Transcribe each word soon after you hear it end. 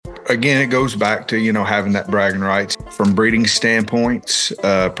again, it goes back to, having that bragging rights from breeding standpoints,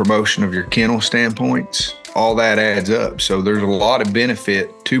 promotion of your kennel standpoints, all that adds up. So there's a lot of benefit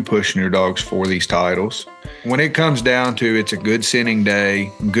to pushing your dogs for these titles. When it comes down to it's a good sitting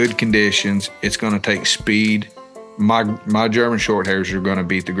day, good conditions, it's going to take speed. My German short hairs are going to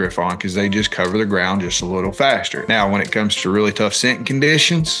beat the Griffon because they just cover the ground just a little faster. Now, when it comes to really tough scent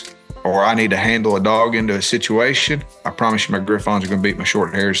conditions, or I need to handle a dog into a situation, I promise you my Griffons are going to beat my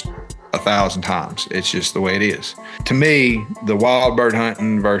short hairs 1,000 times. It's just the way it is. To me, the wild bird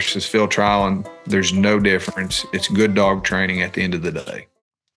hunting versus field trialing, there's no difference. It's good dog training at the end of the day.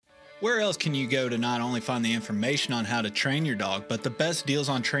 Where else can you go to not only find the information on how to train your dog, but the best deals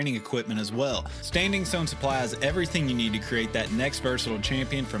on training equipment as well? Standing Stone Supply has everything you need to create that next versatile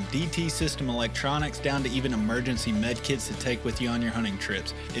champion, from DT system electronics down to even emergency med kits to take with you on your hunting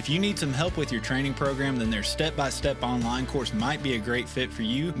trips. If you need some help with your training program, then their step-by-step online course might be a great fit for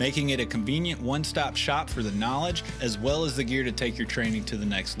you, making it a convenient one-stop shop for the knowledge as well as the gear to take your training to the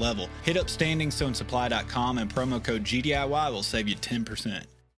next level. Hit up standingstonesupply.com and promo code GDIY will save you 10%.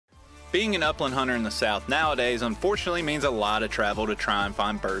 Being an upland hunter in the South nowadays unfortunately means a lot of travel to try and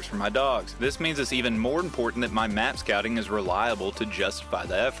find birds for my dogs. This means it's even more important that my map scouting is reliable to justify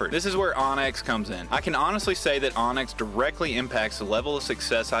the effort. This is where onX comes in. I can honestly say that onX directly impacts the level of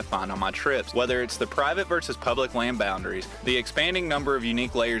success I find on my trips. Whether it's the private versus public land boundaries, the expanding number of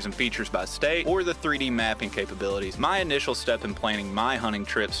unique layers and features by state, or the 3D mapping capabilities, my initial step in planning my hunting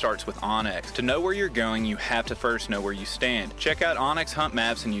trip starts with onX. To know where you're going, you have to first know where you stand. Check out onX Hunt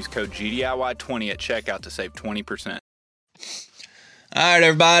Maps and use code GDIY20 at checkout to save 20%. All right,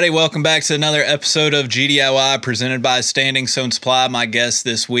 everybody, welcome back to another episode of GDIY presented by Standing Stone Supply. My guest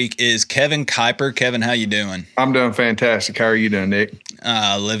this week is Kevin Kiper. Kevin, how you doing? I'm doing fantastic. How are you doing, Nick?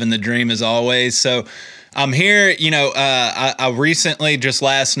 Living the dream as always. So I'm here, I recently, just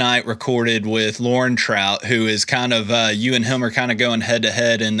last night, recorded with Lauren Trout, who is kind of, you and him are kind of going head to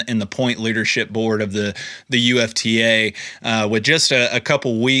head in the point leadership board of the UFTA, with just a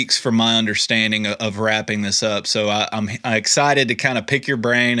couple weeks from my understanding of wrapping this up. So I'm excited to kind of pick your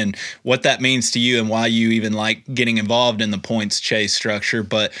brain and what that means to you and why you even like getting involved in the points chase structure.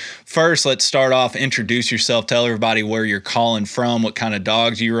 But first, let's start off, introduce yourself, tell everybody where you're calling from, what kind of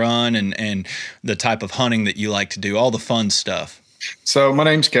dogs you run, and the type of hunting that you like to do, all the fun stuff. So my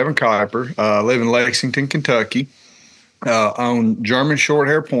name's Kevin Kiper. I live in Lexington, Kentucky. Own German short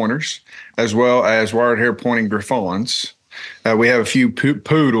hair pointers as well as wired hair pointing Griffons. We have a few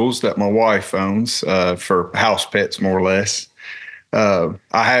poodles that my wife owns for house pets, more or less. I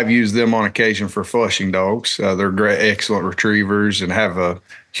have used them on occasion for flushing dogs. They're great, excellent retrievers and have a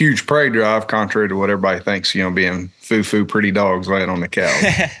huge prey drive, contrary to what everybody thinks, being foo-foo pretty dogs laying on the couch.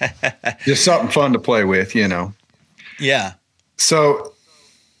 Just something fun to play with, Yeah. So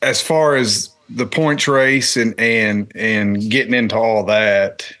as far as the points race and getting into all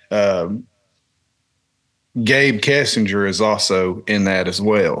that, Gabe Kessinger is also in that as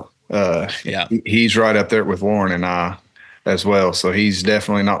well. He's right up there with Lauren and I as well. So he's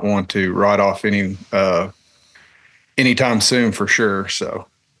definitely not one to ride off anytime soon for sure. So.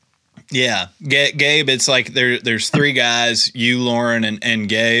 Yeah, Gabe. It's like there's three guys: you, Lauren, and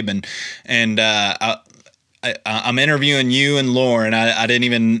Gabe, and I'm interviewing you and Lauren. I didn't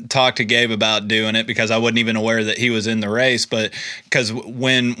even talk to Gabe about doing it because I wasn't even aware that he was in the race. But because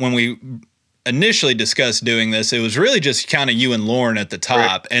when we initially discussed doing this, it was really just kind of you and Lauren at the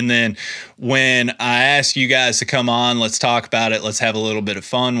top. Right. And then when I asked you guys to come on, let's talk about it, let's have a little bit of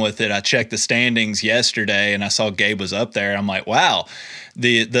fun with it, I checked the standings yesterday and I saw Gabe was up there. I'm like, wow,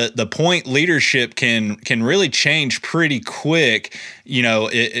 the point leadership can really change pretty quick.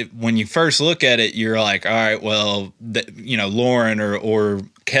 When you first look at it, you're like, all right, well, Lauren or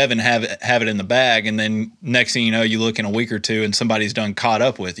Kevin have it in the bag, and then next thing you know, you look in a week or two and somebody's done caught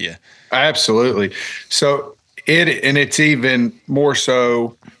up with you. Absolutely. So it's even more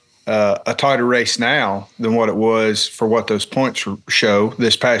so a tighter race now than what it was for what those points show.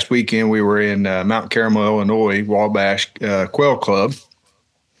 This past weekend, we were in Mount Carmel, Illinois, Wabash Quail Club,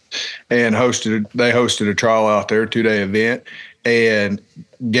 and they hosted a trial out there, 2-day event. And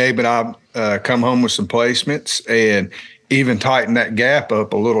Gabe and I come home with some placements and even tighten that gap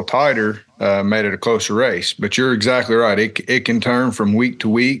up a little tighter, made it a closer race. But you're exactly right. It can turn from week to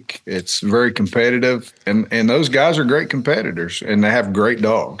week. It's very competitive, and those guys are great competitors, and they have great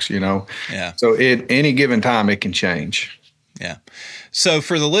dogs, Yeah. So at any given time, it can change. Yeah. So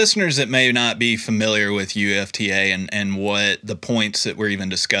for the listeners that may not be familiar with UFTA and what the points that we're even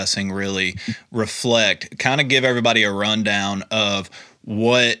discussing really reflect, kind of give everybody a rundown of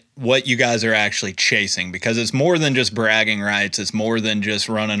what you guys are actually chasing, because it's more than just bragging rights. It's more than just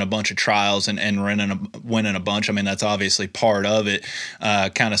running a bunch of trials and winning a bunch. I mean, that's obviously part of it,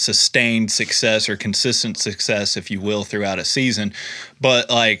 kind of sustained success or consistent success, if you will, throughout a season. But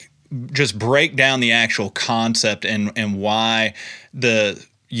like, just break down the actual concept and why the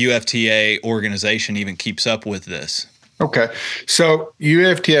UFTA organization even keeps up with this. Okay. So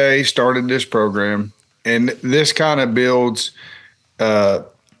UFTA started this program, and this kind of builds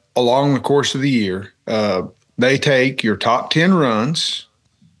along the course of the year. They take your top 10 runs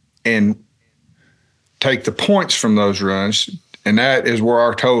and take the points from those runs, and that is where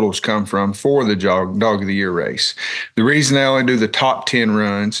our totals come from for the Dog of the Year race. The reason they only do the top 10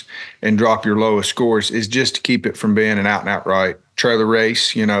 runs and drop your lowest scores is just to keep it from being an out and outright trailer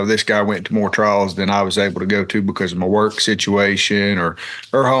race. You know, this guy went to more trials than I was able to go to because of my work situation or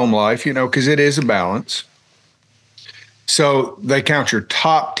home life, you know, because it is a balance. So they count your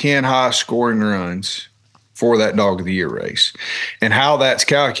top 10 highest scoring runs for that Dog of the Year race. And how that's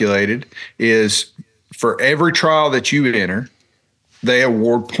calculated is for every trial that you enter, they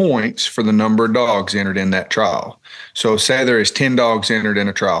award points for the number of dogs entered in that trial. So say there is 10 dogs entered in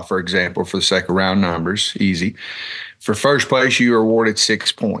a trial, for example, for the sake of round numbers, easy. For first place, you are awarded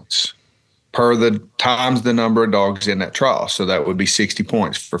 6 points per the times the number of dogs in that trial. So that would be 60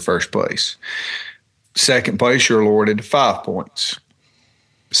 points for first place. Second place, you're awarded 5 points,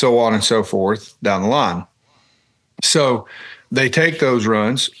 so on and so forth down the line. So they take those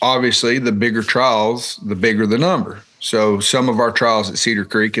runs. Obviously, the bigger trials, the bigger the number. So some of our trials at Cedar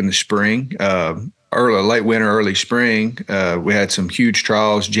Creek in the spring, late winter, early spring, we had some huge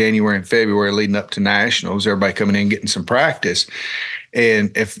trials January and February leading up to nationals, everybody coming in getting some practice.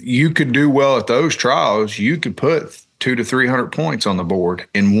 And if you could do well at those trials, you could put 200 to 300 points on the board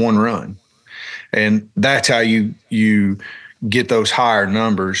in one run. And that's how you get those higher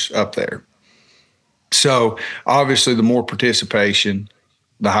numbers up there. So obviously, the more participation,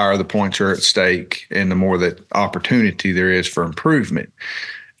 the higher the points are at stake and the more that opportunity there is for improvement.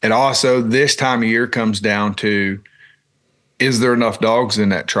 And also, this time of year comes down to, is there enough dogs in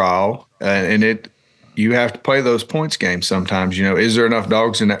that trial? You have to play those points games sometimes. You know, is there enough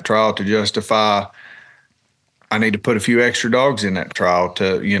dogs in that trial to justify, I need to put a few extra dogs in that trial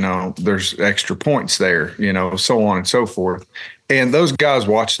to, you know, there's extra points there, you know, so on and so forth. And those guys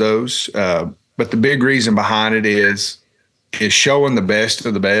watch those. But the big reason behind it is showing the best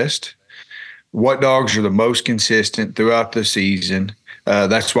of the best. What dogs are the most consistent throughout the season?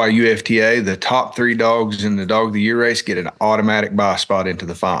 That's why UFTA, the top 3 dogs in the Dog of the Year race, get an automatic buy spot into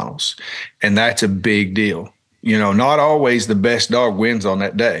the finals. And that's a big deal. You know, not always the best dog wins on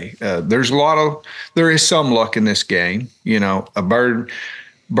that day. There is some luck in this game. You know, a bird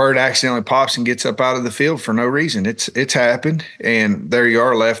accidentally pops and gets up out of the field for no reason. It's happened. And there you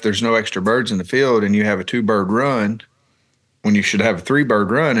are left. There's no extra birds in the field, and you have a 2-bird run when you should have a 3-bird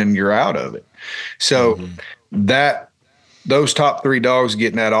run, and you're out of it. So those top 3 dogs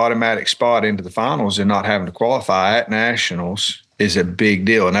getting that automatic spot into the finals and not having to qualify at nationals is a big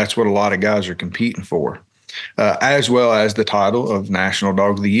deal. And that's what a lot of guys are competing for, as well as the title of National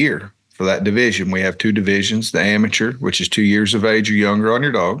Dog of the Year. For that division, we have 2 divisions: the amateur, which is 2 years of age or younger on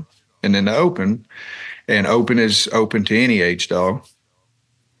your dog, and then the open. And open is open to any age dog.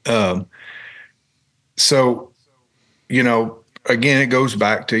 So, you know, again, it goes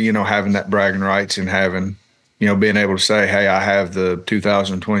back to, you know, having that bragging rights and having, you know, being able to say, hey, I have the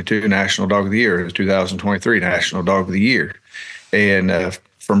 2022 National Dog of the Year, the 2023 National Dog of the Year. And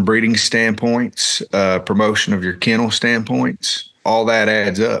from breeding standpoints, promotion of your kennel standpoints, all that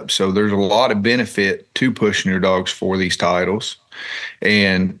adds up. So there's a lot of benefit to pushing your dogs for these titles.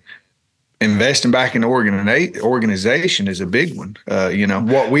 And investing back in the organization is a big one. You know,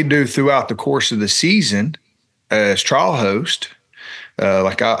 what we do throughout the course of the season as trial host,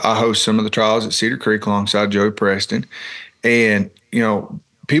 like I host some of the trials at Cedar Creek alongside Joey Preston. And, you know,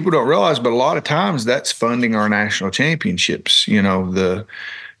 people don't realize, but a lot of times that's funding our national championships. You know,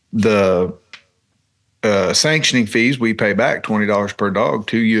 the sanctioning fees, we pay back $20 per dog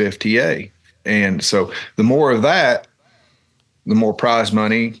to UFTA. And so the more of that, the more prize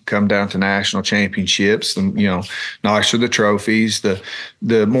money come down to national championships, the, you know, nicer the trophies,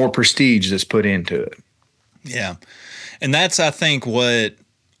 the more prestige that's put into it. Yeah. And that's, I think, what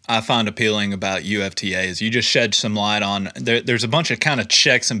I find appealing about UFTA is you just shed some light on there's a bunch of kind of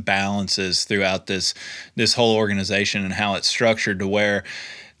checks and balances throughout this whole organization and how it's structured, to where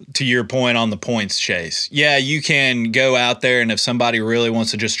to your point on the points chase. Yeah, you can go out there, and if somebody really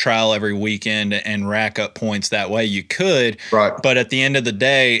wants to just trial every weekend and rack up points that way, you could. Right. But at the end of the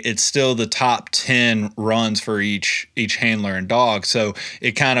day, it's still the top 10 runs for each handler and dog. So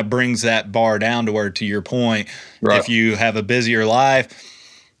it kind of brings that bar down to where, to your point, Right. if you have a busier life,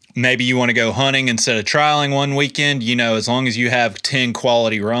 maybe you want to go hunting instead of trialing one weekend, as long as you have 10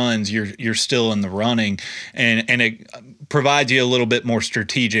 quality runs, you're still in the running, and it provides you a little bit more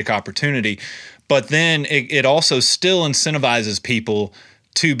strategic opportunity. But then it also still incentivizes people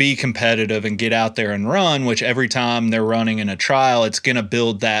to be competitive and get out there and run, which every time they're running in a trial, it's going to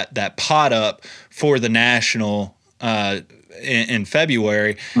build that pot up for the national in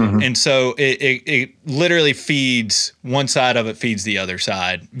February. Mm-hmm. And so it literally feeds one side of it, feeds the other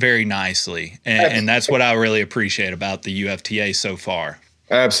side very nicely. And that's what I really appreciate about the UFTA so far.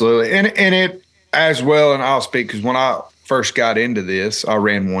 Absolutely. And it as well, and I'll speak because when I first got into this, I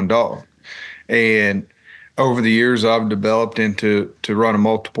ran one dog. And over the years, I've developed into running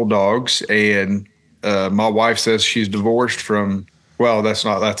multiple dogs. And my wife says she's divorced from, well, that's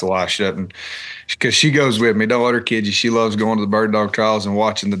a lie. She doesn't, because she goes with me. Don't let her kid you. She loves going to the bird dog trials and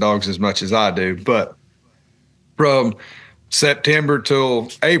watching the dogs as much as I do. But from September till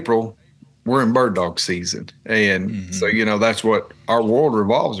April, we're in bird dog season. And so, that's what our world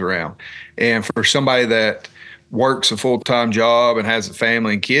revolves around. And for somebody that works a full-time job and has a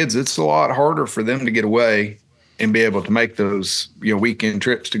family and kids, it's a lot harder for them to get away and be able to make those, weekend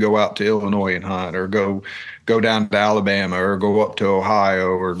trips to go out to Illinois and hunt, or go down to Alabama, or go up to Ohio,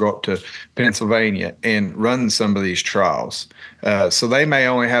 or go up to Pennsylvania and run some of these trials. So they may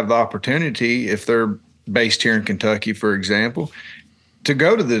only have the opportunity, if they're based here in Kentucky, for example, to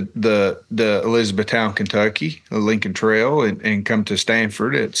go to the Elizabethtown, Kentucky, the Lincoln Trail, and come to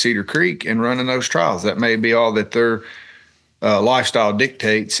Stanford at Cedar Creek and run in those trials. That may be all that their lifestyle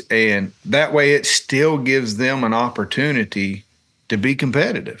dictates. And that way it still gives them an opportunity to be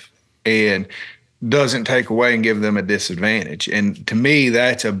competitive and doesn't take away and give them a disadvantage. And to me,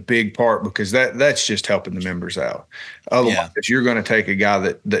 that's a big part, because that's just helping the members out. Otherwise, you're going to take a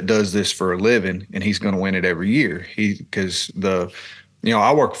guy that does this for a living and he's going to win it every year. Because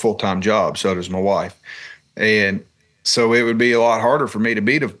I work a full-time job, so does my wife. And so it would be a lot harder for me to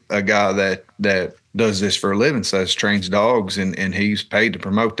beat a guy that does this for a living, says trains dogs, and he's paid to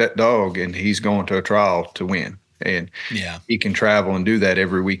promote that dog, and he's going to a trial to win. And he can travel and do that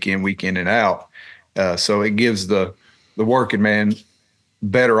every weekend, week in and out. So it gives the working man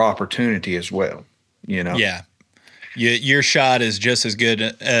better opportunity as well, Yeah. Your shot is just as good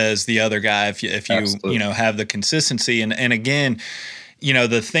as the other guy if you Absolutely. have the consistency. And again,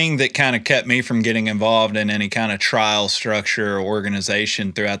 the thing that kind of kept me from getting involved in any kind of trial structure or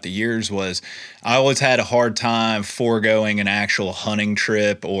organization throughout the years was I always had a hard time foregoing an actual hunting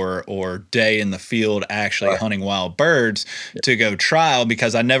trip or day in the field actually hunting wild birds to go trial,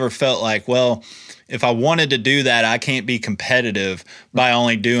 because I never felt like, well, if I wanted to do that, I can't be competitive by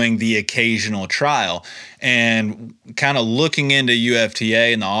only doing the occasional trial. And kind of looking into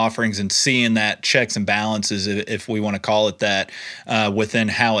UFTA and the offerings and seeing that checks and balances, if we want to call it that, within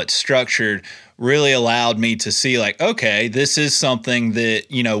how it's structured, really allowed me to see, like, okay, this is something that,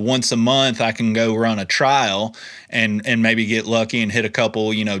 once a month I can go run a trial and maybe get lucky and hit a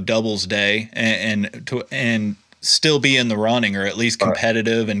couple, doubles day and still be in the running, or at least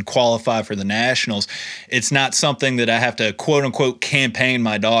competitive and qualify for the nationals. It's not something that I have to quote unquote campaign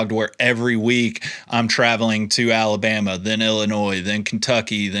my dog to where every week I'm traveling to Alabama, then Illinois, then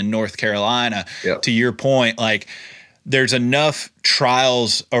Kentucky, then North Carolina. Yep. To your point, like, there's enough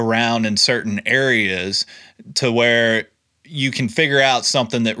trials around in certain areas to where you can figure out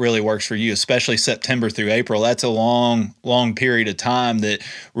something that really works for you, especially September through April. That's a long, long period of time that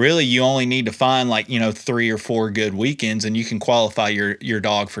really you only need to find 3 or 4 good weekends, and you can qualify your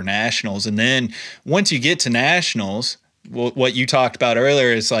dog for nationals. And then once you get to nationals, what you talked about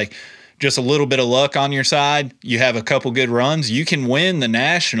earlier is like just a little bit of luck on your side. You have a couple good runs, you can win the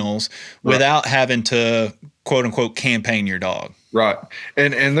nationals without having to quote unquote campaign your dog. Right.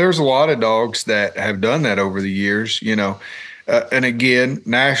 And there's a lot of dogs that have done that over the years, and again,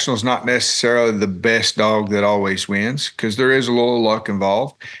 national's not necessarily the best dog that always wins, because there is a little luck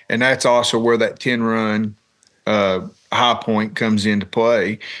involved. And that's also where that 10-run high point comes into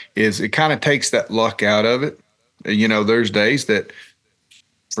play, is it kind of takes that luck out of it. There's days that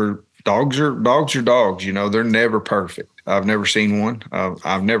for dogs are dogs, they're never perfect. I've never seen one.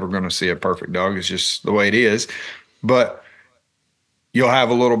 I'm never going to see a perfect dog. It's just the way it is. But you'll have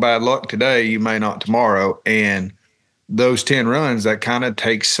a little bad luck today, you may not tomorrow. And those 10 runs, that kind of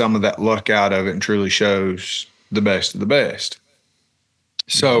takes some of that luck out of it and truly shows the best of the best.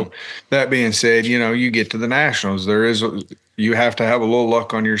 So that being said, you get to the nationals, you have to have a little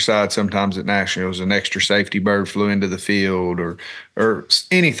luck on your side sometimes at nationals. An extra safety bird flew into the field, or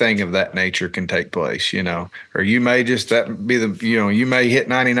anything of that nature can take place, or you may just, that be you may hit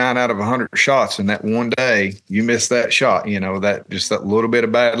 99 out of 100 shots, and that one day you miss that shot, that little bit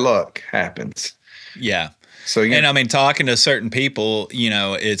of bad luck happens. Yeah. So, and I mean, talking to certain people,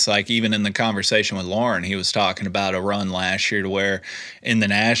 it's like, even in the conversation with Lauren, he was talking about a run last year to where in the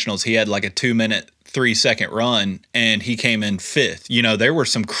nationals, he had like a 2-minute, 3-second run, and he came in 5th. There were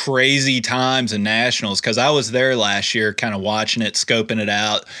some crazy times in nationals, because I was there last year kind of watching it, scoping it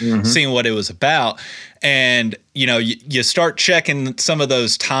out, seeing what it was about. And, you start checking some of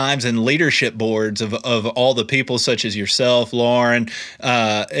those times and leadership boards of all the people such as yourself, Lauren,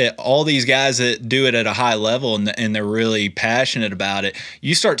 all these guys that do it at a high level, and they're really passionate about it.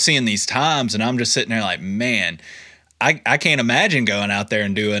 You start seeing these times, and I'm just sitting there like, man, I can't imagine going out there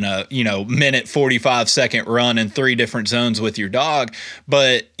and doing a, minute 45-second run in 3 different zones with your dog.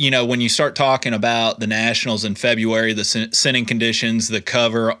 But, when you start talking about the nationals in February, the sending conditions, the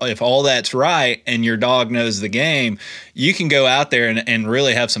cover, if all that's right and your dog knows the game, you can go out there and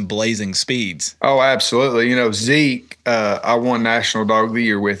really have some blazing speeds. Oh, absolutely. Zeke, I won National Dog of the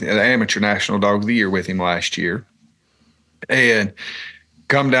Year with the Amateur National Dog of the Year with him last year. And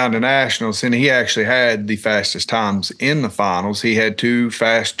come down to nationals, and he actually had the fastest times in the finals. He had 2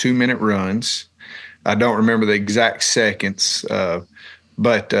 fast 2-minute runs. I don't remember the exact seconds,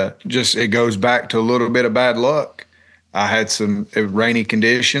 but just it goes back to a little bit of bad luck. I had some rainy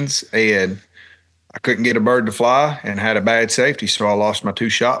conditions, and I couldn't get a bird to fly, and had a bad safety, so I lost my 2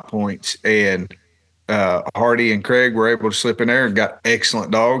 shot points. And Hardy and Craig were able to slip in there and got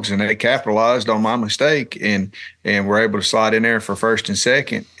excellent dogs, and they capitalized on my mistake and were able to slide in there for 1st and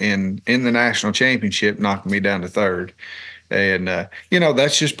 2nd, and in the national championship, knocking me down to 3rd. And,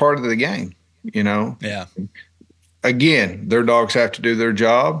 that's just part of the game, Yeah. Again, their dogs have to do their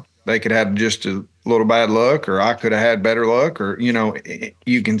job. They could have just a little bad luck, or I could have had better luck, or,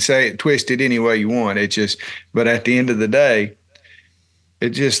 you can say it, twist it any way you want. But at the end of the day,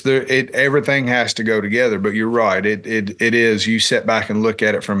 everything has to go together. But you're right. It is. You sit back and look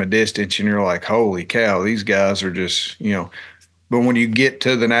at it from a distance, and you're like, holy cow, these guys are just, But when you get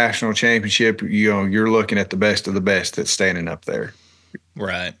to the national championship, you're looking at the best of the best that's standing up there.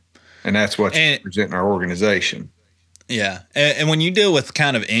 Right. And that's what's representing our organization. Yeah. And when you deal with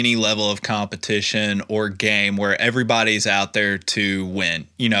kind of any level of competition or game where everybody's out there to win,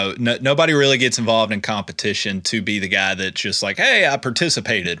 nobody really gets involved in competition to be the guy that's just like, hey, I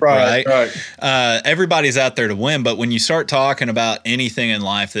participated. Right. Everybody's out there to win. But when you start talking about anything in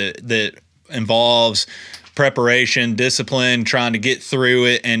life that involves preparation, discipline, trying to get through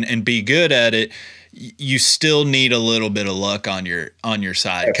it and be good at it, you still need a little bit of luck on your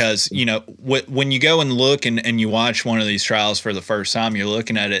side, because when you go and look and you watch one of these trials for the first time, you're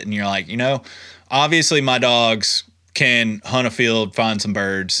looking at it and you're like, obviously my dogs can hunt a field, find some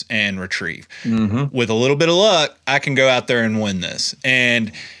birds, and retrieve. With a little bit of luck, I can go out there and win this.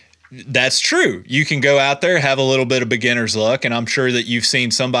 And that's true. You can go out there, have a little bit of beginner's luck, and I'm sure that you've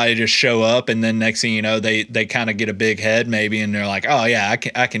seen somebody just show up, and then next thing you know, they kind of get a big head maybe, and they're like, oh yeah,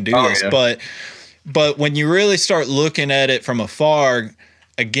 I can do this. Yeah. But when you really start looking at it from afar,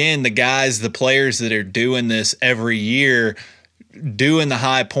 again, the players that are doing this every year, doing the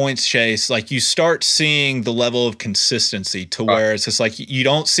high points chase, like you start seeing the level of consistency to where it's just like you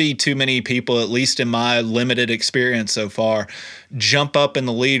don't see too many people, at least in my limited experience so far, jump up in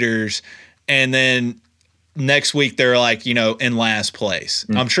the leaders and then next week they're like, in last place.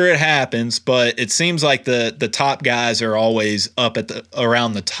 I'm sure it happens, but it seems like the top guys are always up at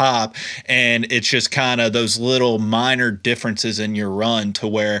around the top, and it's just kind of those little minor differences in your run to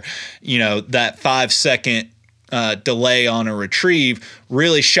where, that 5-second delay on a retrieve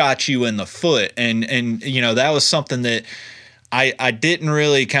really shot you in the foot. And that was something that I didn't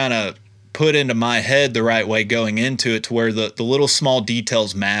really kind of put into my head the right way going into it, to where the little small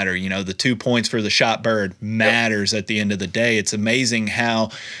details matter. The 2 points for the shot bird matters at the end of the day. It's amazing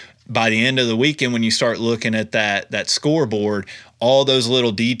how by the end of the weekend, when you start looking at that scoreboard, all those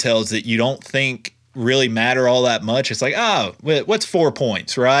little details that you don't think really matter all that much, it's like, oh, what's 4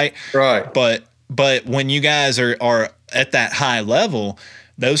 points, right? Right. But when you guys are at that high level,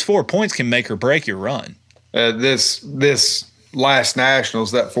 those 4 points can make or break your run. This last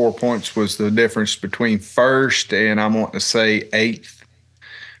nationals, that 4 points was the difference between 1st and I want to say 8th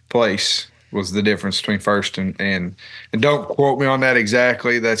place was the difference between 1st and don't quote me on that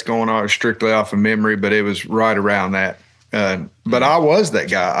exactly. That's going on strictly off of memory, but it was right around that. But I was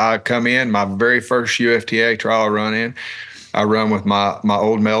that guy. I come in my very first UFTA trial run in. I run with my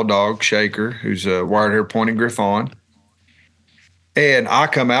old male dog, Shaker, who's a wire hair pointed Griffon. And I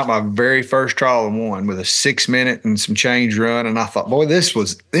come out my very first trial and won with a 6 minute and some change run. And I thought, boy, this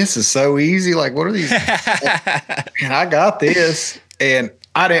is so easy. Like, what are these? And I got this. And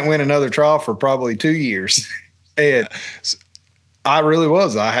I didn't win another trial for probably 2 years. And I really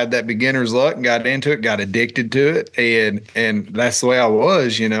was. I had that beginner's luck and got into it, got addicted to it. And that's the way I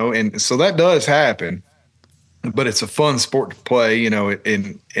was, And so that does happen. But it's a fun sport to play, and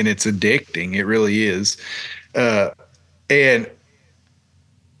it's addicting. It really is.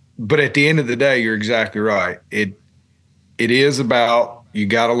 But at the end of the day, you're exactly right. It is about, you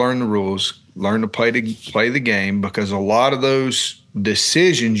got to learn the rules, learn to play the game, because a lot of those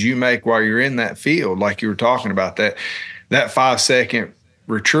decisions you make while you're in that field, like you were talking about, that 5-second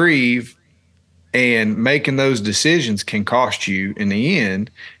retrieve and making those decisions can cost you in the end.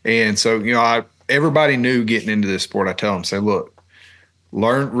 And so, everybody knew getting into this sport, I tell them, say, look,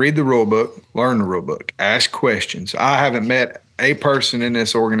 read the rule book, learn the rule book, ask questions. I haven't met a person in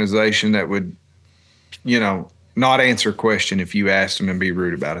this organization that would, not answer a question if you asked them and be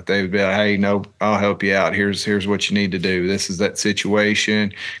rude about it. They would be like, hey, no, I'll help you out. Here's what you need to do. This is that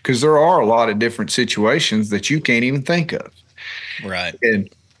situation. Because there are a lot of different situations that you can't even think of. Right. And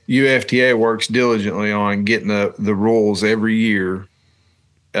UFTA works diligently on getting the rules every year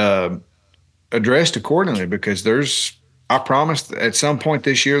addressed accordingly, because I promise at some point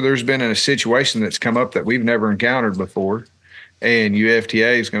this year, there's been a situation that's come up that we've never encountered before. And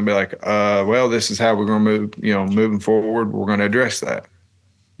UFTA is going to be like, well, this is how we're going to move, moving forward. We're going to address that.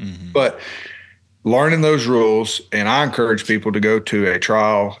 Mm-hmm. But learning those rules, and I encourage people to go to a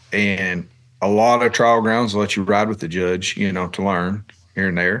trial, and a lot of trial grounds let you ride with the judge, to learn here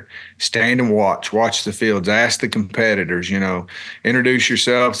and there. Stand and watch the fields, ask the competitors, introduce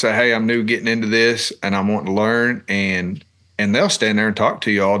yourself, say, hey, I'm new getting into this and I'm wanting to learn. And they'll stand there and talk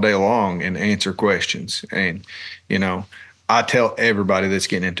to you all day long and answer questions. And, I tell everybody that's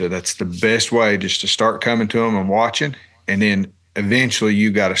getting into it, that's the best way, just to start coming to them and watching. And then eventually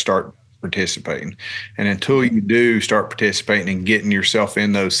you got to start participating. And until you do start participating and getting yourself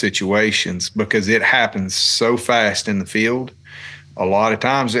in those situations, because it happens so fast in the field, a lot of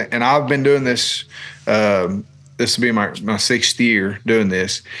times, and I've been doing this, this will be my 6th year doing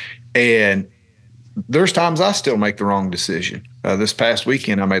this, and there's times I still make the wrong decision. This past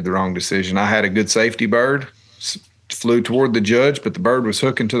weekend, I made the wrong decision. I had a good safety bird, flew toward the judge, but the bird was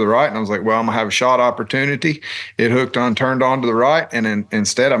hooking to the right, and I was like, well, I'm going to have a shot opportunity. It turned on to the right, and then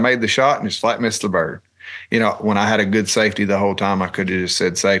instead I made the shot and just flat missed the bird. When I had a good safety the whole time, I could have just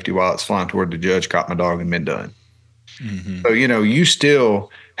said safety while it's flying toward the judge, caught my dog, and been done. Mm-hmm. So, you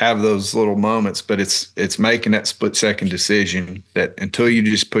still have those little moments, but it's making that split-second decision that until you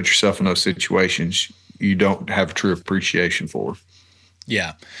just put yourself in those situations, you don't have a true appreciation for.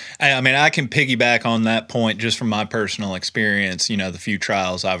 Yeah. I mean, I can piggyback on that point just from my personal experience. The few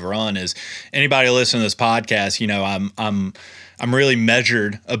trials I've run, is anybody listening to this podcast, I'm really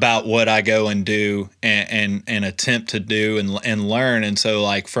measured about what I go and do and attempt to do and learn. And so,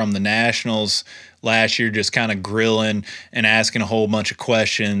 like, from the nationals last year, just kind of grilling and asking a whole bunch of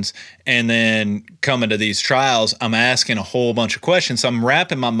questions, and then coming to these trials, I'm asking a whole bunch of questions. So I'm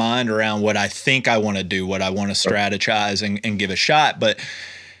wrapping my mind around what I think I want to do, what I want to strategize and give a shot. But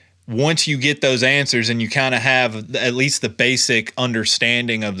once you get those answers and you kind of have at least the basic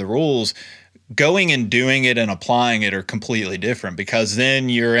understanding of the rules, going and doing it and applying it are completely different, because then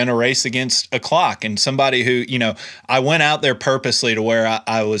you're in a race against a clock. And somebody who, I went out there purposely to where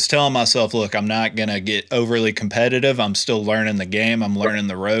I was telling myself, look, I'm not going to get overly competitive. I'm still learning the game. I'm learning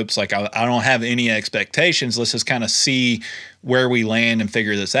the ropes. Like, I don't have any expectations. Let's just kind of see where we land and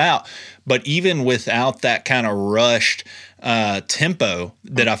figure this out. But even without that kind of rushed tempo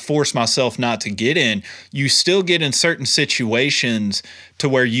that I force myself not to get in, you still get in certain situations to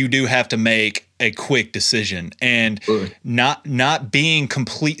where you do have to make a quick decision. And not being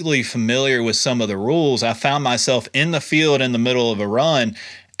completely familiar with some of the rules, I found myself in the field in the middle of a run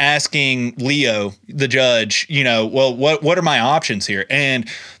asking Leo, the judge, well, what are my options here? And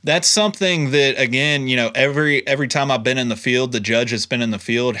that's something that, again, every time I've been in the field, the judge that's been in the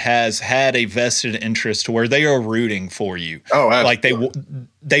field has had a vested interest to where they are rooting for you. Oh, absolutely. Like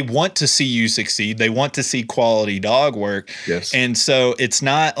they want to see you succeed. They want to see quality dog work. Yes. And so it's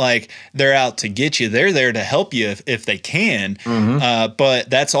not like they're out to get you. They're there to help you if they can. Mm-hmm.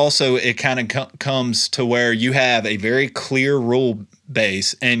 But that's also, it kind of comes to where you have a very clear rule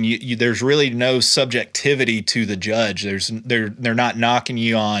base, and there's really no subjectivity to the judge. They're not knocking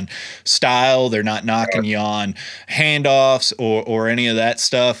you on style. They're not knocking you on handoffs or any of that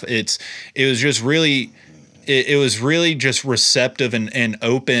stuff. It was just really it was really just receptive and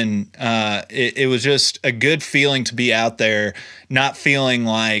open. It was just a good feeling to be out there, not feeling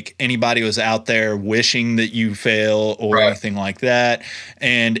like anybody was out there wishing that you fail or Right. anything like that.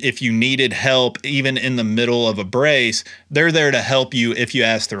 And if you needed help, even in the middle of a brace, they're there to help you if you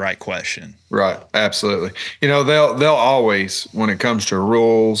ask the right question. Right, absolutely. They'll always, when it comes to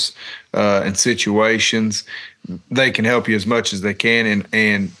rules and situations, they can help you as much as they can,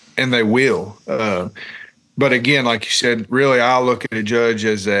 and they will. But again, like you said, really, I look at a judge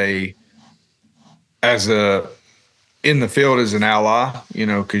as a in the field as an ally.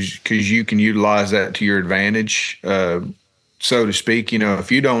 Because you can utilize that to your advantage, so to speak.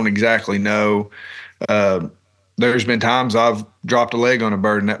 If you don't exactly know. Uh, there's been times I've dropped a leg on a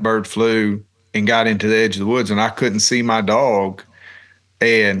bird and that bird flew and got into the edge of the woods and I couldn't see my dog.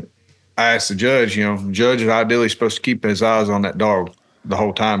 And I asked the judge, the judge is ideally supposed to keep his eyes on that dog the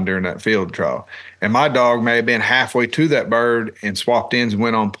whole time during that field trial. And my dog may have been halfway to that bird and swapped ends and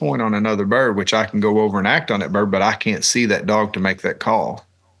went on point on another bird, which I can go over and act on that bird, but I can't see that dog to make that call.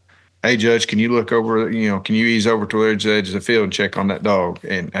 Hey, judge, can you look over, can you ease over to the edge of the field and check on that dog?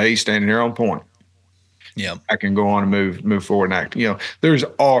 And hey, he's standing here on point. Yeah. I can go on and move forward and act. There's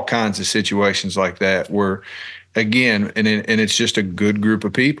all kinds of situations like that where, again, and it's just a good group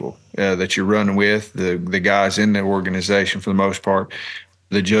of people that you're running with, the guys in the organization for the most part,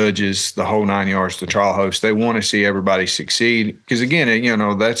 the judges, the whole 9 yards, the trial hosts. They want to see everybody succeed because, again,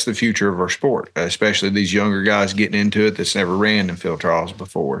 that's the future of our sport, especially these younger guys getting into it that's never ran in field trials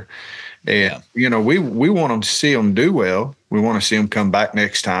before. And, we want them to see them do well. We want to see them come back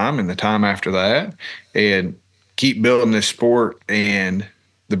next time and the time after that and keep building this sport and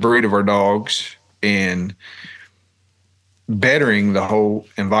the breed of our dogs and bettering the whole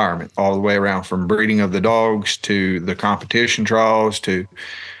environment all the way around, from breeding of the dogs to the competition trials to,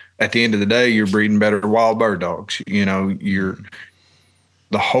 at the end of the day, you're breeding better wild bird dogs. You're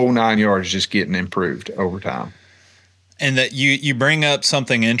the whole 9 yards just getting improved over time. And that you bring up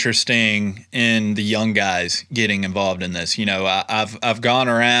something interesting in the young guys getting involved in this. I've gone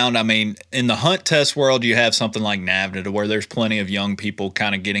around. I mean, in the hunt test world, you have something like NAVHDA where there's plenty of young people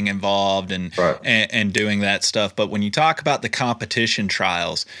kind of getting involved and doing that stuff. But when you talk about the competition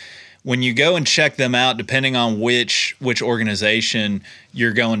trials, when you go and check them out, depending on which organization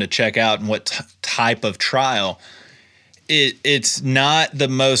you're going to check out and what type of trial, it's not the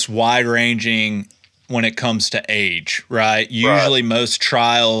most wide-ranging when it comes to age, right? Usually most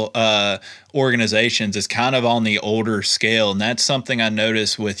trial organizations is kind of on the older scale. And that's something I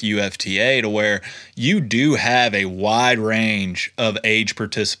noticed with UFTA, to where you do have a wide range of age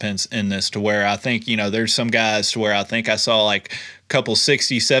participants in this, to where I think, there's some guys to where I think I saw like a couple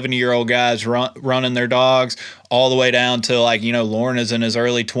 60, 70-year-old guys running their dogs all the way down to like, Lauren is in his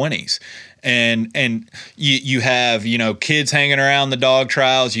early 20s. And you have, kids hanging around the dog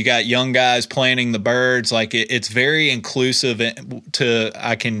trials. You got young guys planting the birds. Like it's very inclusive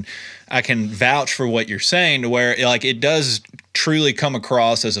I can vouch for what you're saying, to where like it does truly come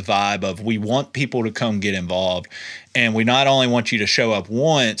across as a vibe of, we want people to come get involved. And we not only want you to show up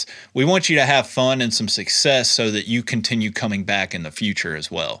once, we want you to have fun and some success so that you continue coming back in the future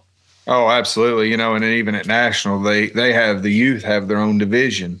as well. Oh, absolutely. And even at national, they have, the youth have their own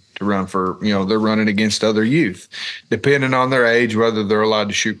division to run for. They're running against other youth, depending on their age, whether they're allowed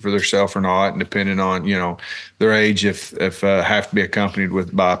to shoot for themselves or not, and depending on, their age, if have to be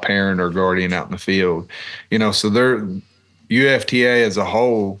accompanied by a parent or guardian out in the field. So their UFTA as a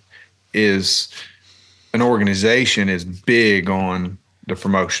whole is an organization is big on the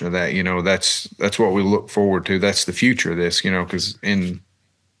promotion of that. That's what we look forward to. That's the future of this, because in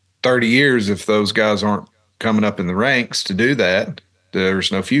 30 years, if those guys aren't coming up in the ranks to do that,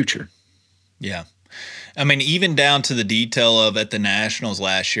 there's no future. Yeah. I mean, even down to the detail of, at the Nationals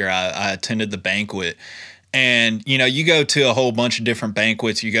last year, I attended the banquet, and, you go to a whole bunch of different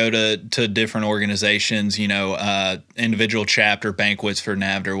banquets. You go to different organizations, individual chapter banquets for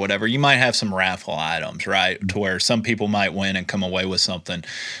NAVHDA or whatever. You might have some raffle items, right? To where some people might win and come away with something.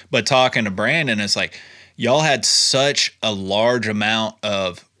 But talking to Brandon, it's like, y'all had such a large amount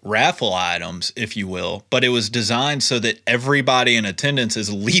of raffle items, if you will, but it was designed so that everybody in attendance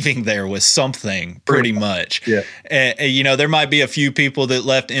is leaving there with something, pretty much. Yeah. There might be a few people that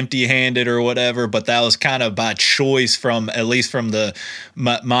left empty-handed or whatever, but that was kind of by choice, from at least from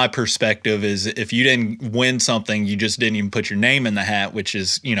my perspective, is if you didn't win something, you just didn't even put your name in the hat, which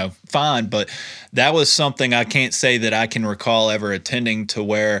is, fine. But that was something I can't say that I can recall ever attending, to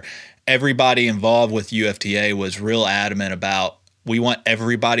where everybody involved with UFTA was real adamant about, we want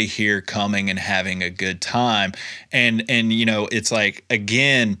everybody here coming and having a good time. And it's like,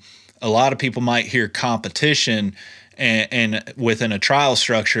 again, a lot of people might hear competition and within a trial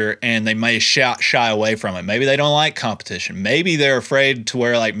structure, and they may shy away from it. Maybe they don't like competition. Maybe they're afraid to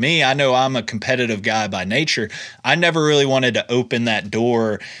where, like me, I know I'm a competitive guy by nature. I never really wanted to open that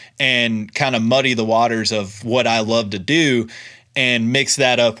door and kind of muddy the waters of what I love to do and mix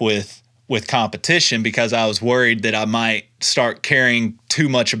that up with competition, because I was worried that I might start caring too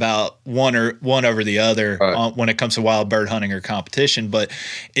much about one over the other when it comes to wild bird hunting or competition. But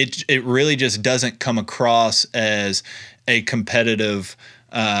it really just doesn't come across as a competitive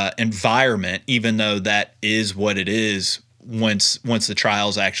environment, even though that is what it is once the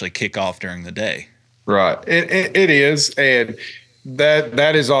trials actually kick off during the day. Right. It is. And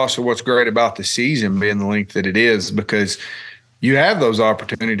that is also what's great about the season being the length that it is, because you have those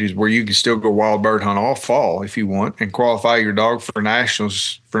opportunities where you can still go wild bird hunt all fall if you want and qualify your dog for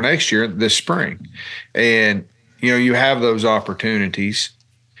nationals for next year, this spring. And, you have those opportunities.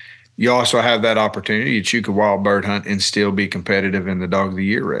 You also have that opportunity that you can wild bird hunt and still be competitive in the dog of the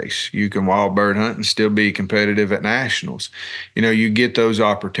year race. You can wild bird hunt and still be competitive at nationals. You get those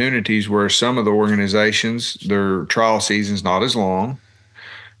opportunities where some of the organizations, their trial season's not as long,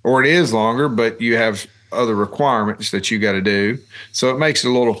 or it is longer, but you have other requirements that you got to do. So it makes it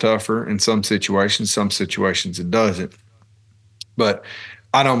a little tougher in some situations it doesn't. But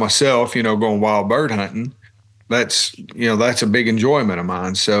I know myself, going wild bird hunting, that's a big enjoyment of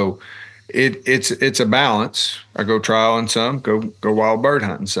mine. So it's a balance. I go trialing some, go wild bird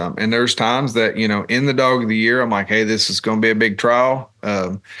hunting some. And there's times that, in the dog of the year, I'm like, hey, this is going to be a big trial.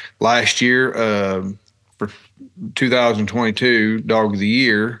 Last year, for 2022 dog of the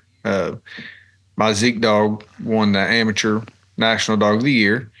year, my Zeke dog won the amateur national dog of the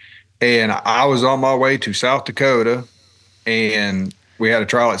year. And I was on my way to South Dakota, and we had a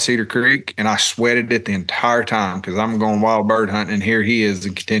trial at Cedar Creek, and I sweated it the entire time because I'm going wild bird hunting, and here he is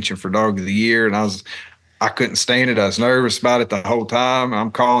in contention for dog of the year. And I couldn't stand it. I was nervous about it the whole time.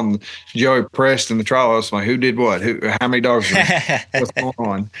 I'm calling Joey Preston, the trial host, like, who did what? How many dogs? What's going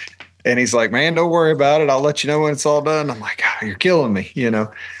on? And he's like, man, don't worry about it. I'll let you know when it's all done. I'm like, oh, you're killing me,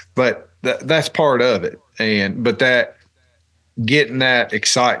 But that's part of it. But that getting that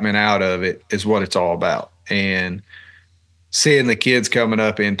excitement out of it is what it's all about. And seeing the kids coming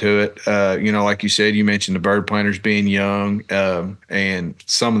up into it, like you said, you mentioned the bird planters being young, and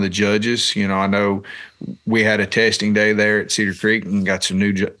some of the judges, I know we had a testing day there at Cedar Creek and got some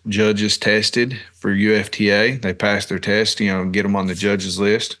new judges tested for UFTA. They passed their test, get them on the judges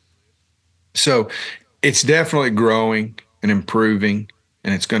list. So it's definitely growing and improving,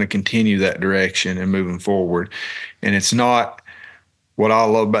 and it's going to continue that direction and moving forward. And it's not what I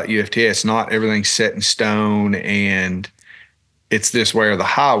love about UFTA. It's not everything set in stone and it's this way or the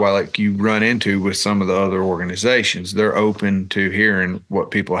highway like you run into with some of the other organizations. They're open to hearing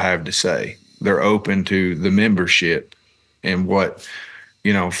what people have to say. They're open to the membership and what,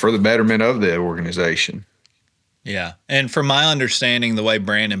 for the betterment of the organization. Yeah. And from my understanding, the way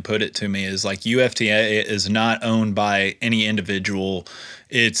Brandon put it to me is like UFTA is not owned by any individual.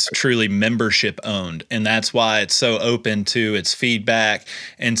 It's truly membership owned. And that's why it's so open to its feedback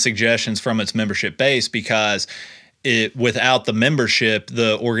and suggestions from its membership base, because without the membership,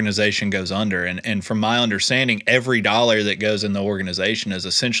 the organization goes under. And from my understanding, every dollar that goes in the organization is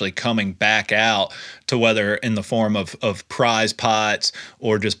essentially coming back out to, whether in the form of prize pots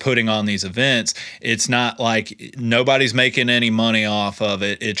or just putting on these events. It's not like nobody's making any money off of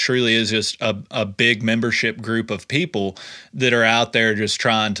it. It truly is just a big membership group of people that are out there just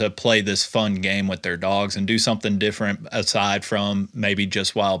trying to play this fun game with their dogs and do something different aside from maybe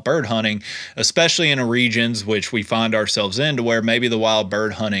just wild bird hunting, especially in regions which we find ourselves in, to where maybe the wild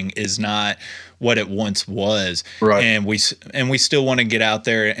bird hunting is not what it once was. Right. And we still want to get out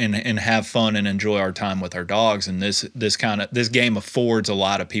there and have fun and enjoy our time with our dogs. And this game affords a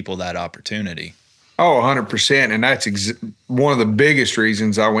lot of people that opportunity. Oh, 100%. And that's one of the biggest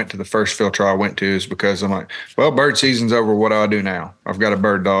reasons I went to the first field trial I went to, is because I'm like, well, bird season's over. What do I do now? I've got a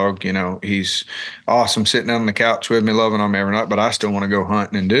bird dog. He's awesome sitting on the couch with me, loving on me every night, but I still want to go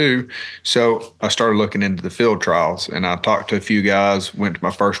hunting and do. So I started looking into the field trials, and I talked to a few guys, went to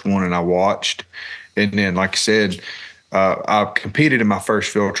my first one, and I watched. And then, like I said, I competed in my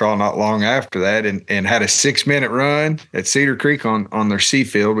first field trial not long after that, and had a 6-minute run at Cedar Creek on their C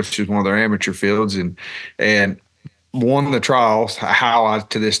field, which is one of their amateur fields. And won the trials. How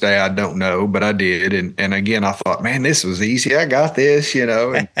to this day, I don't know, but I did. And again, I thought, man, this was easy. I got this,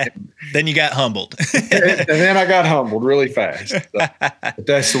 and Then you got humbled. and then I got humbled really fast. So, but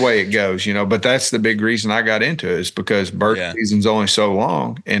that's the way it goes, But that's the big reason I got into it, is because bird season's only so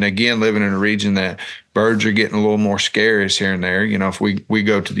long. And again, living in a region that birds are getting a little more scarce here and there. If we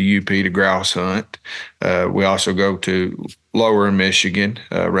go to the UP to grouse hunt, we also go to lower in Michigan,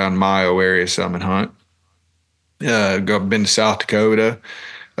 around Mayo area, summit hunt. Been to South Dakota,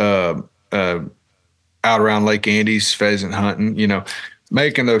 uh, out around Lake Andes, pheasant hunting.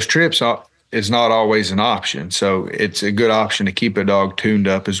 Making those trips is not always an option. So it's a good option to keep a dog tuned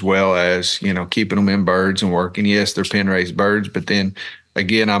up, as well as keeping them in birds and working. Yes, they're pen raised birds, but then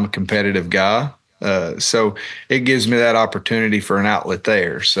again, I'm a competitive guy. So it gives me that opportunity for an outlet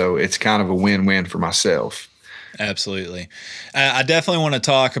there. So it's kind of a win-win for myself. Absolutely. I definitely want to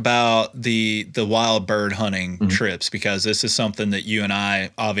talk about the wild bird hunting trips, because this is something that you and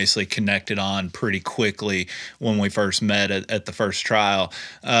I obviously connected on pretty quickly when we first met at the first trial.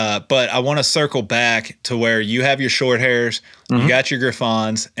 But I want to circle back to where you have your short hairs, you got your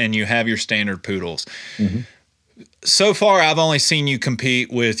Griffons, and you have your standard poodles. So far, I've only seen you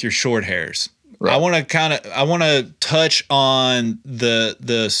compete with your short hairs. Right. I want to touch on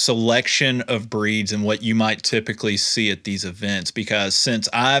the selection of breeds and what you might typically see at these events, because since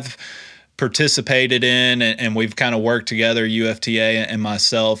I've participated in and we've kind of worked together, UFTA and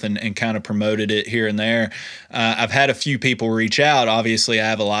myself, and kind of promoted it here and there, I've had a few people reach out. Obviously, I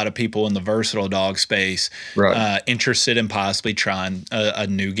have a lot of people in the versatile dog space interested in possibly trying a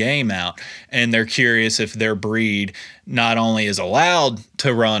new game out, and they're curious if their breed not only is allowed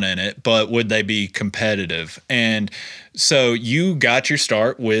to run in it, but would they be competitive? And so you got your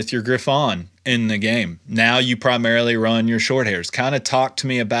start with your Griffon in the game. Now you primarily run your short hairs. Kind of talk to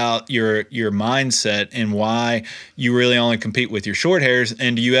me about your mindset and why you really only compete with your short hairs.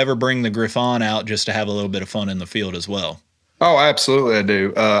 And do you ever bring the Griffon out just to have a little bit of fun in the field as well? Oh, absolutely, I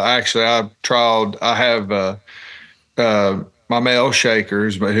do. Actually, I have my male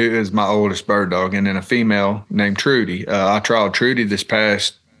Shakers, but who is my oldest bird dog, and then a female named Trudy. I trialed Trudy this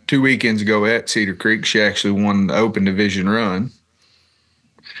past 2 weekends ago at Cedar Creek. She actually won the open division run.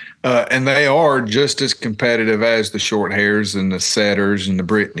 And they are just as competitive as the short hairs and the setters and the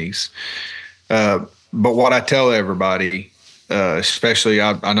Brittany's. But what I tell everybody, especially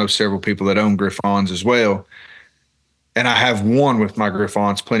I know several people that own Griffons as well, and I have won with my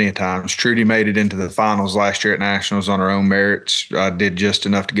Griffons plenty of times. Trudy made it into the finals last year at Nationals on her own merits. I did just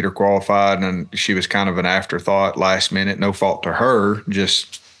enough to get her qualified, and she was kind of an afterthought last minute. No fault to her.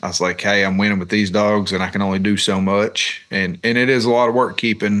 Just I was like, hey, I'm winning with these dogs, and I can only do so much. And it is a lot of work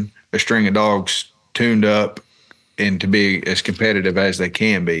keeping a string of dogs tuned up and to be as competitive as they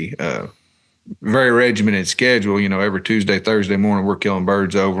can be. Very regimented schedule. Every Tuesday, Thursday morning, we're killing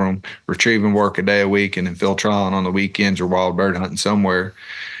birds over them, retrieving work a day a week, and then field trialing on the weekends or wild bird hunting somewhere.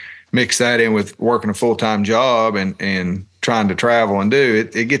 Mix that in with working a full-time job and trying to travel and do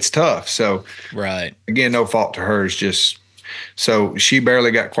it. It gets tough. So, right. Again, no fault to hers. Just so she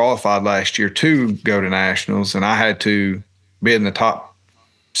barely got qualified last year to go to nationals, and I had to be in the top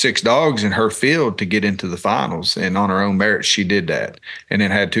 6 dogs in her field to get into the finals, and on her own merit she did that, and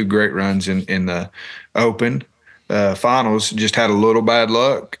then had 2 great runs in the open finals. Just had a little bad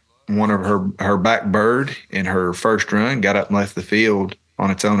luck. One of her back bird in her first run got up and left the field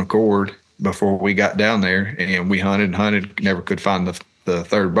on its own accord before we got down there, and we hunted, never could find the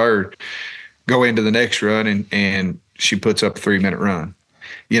third bird. Go into the next run, and she puts up a 3-minute run.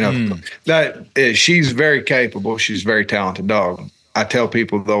 That she's very capable. She's a very talented dog. I tell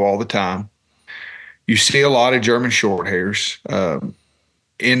people, though, all the time, you see a lot of German short hairs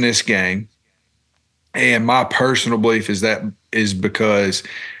in this game. And my personal belief is because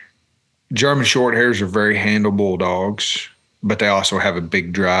German short hairs are very handleable dogs, but they also have a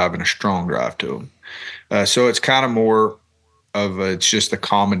big drive and a strong drive to them. So it's kind of more of it's just a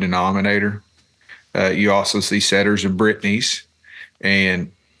common denominator. You also see setters and Brittany's,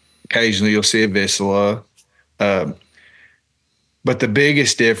 and occasionally you'll see a Vizsla. But the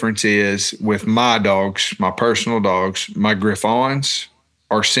biggest difference is with my dogs, my personal dogs, my Griffons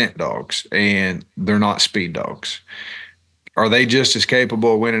are scent dogs, and they're not speed dogs. Are they just as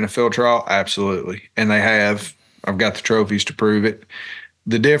capable of winning a field trial? Absolutely. And they have. I've got the trophies to prove it.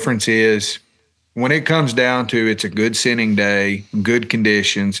 The difference is when it comes down to it's a good scenting day, good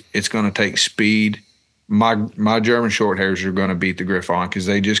conditions, it's going to take speed. My German short hairs are going to beat the Griffon because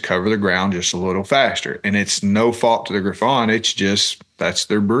they just cover the ground just a little faster. And it's no fault to the Griffon. It's just that's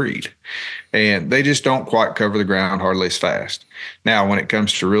their breed. And they just don't quite cover the ground hardly as fast. Now, when it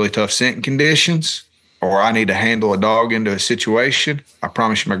comes to really tough scent conditions, or I need to handle a dog into a situation, I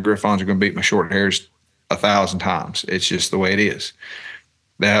promise you my Griffons are going to beat my short hairs 1,000 times. It's just the way it is.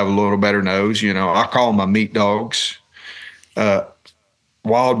 They have a little better nose. I call them my meat dogs.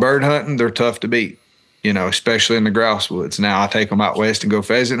 Wild bird hunting, they're tough to beat, especially in the grouse woods. Now I take them out west and go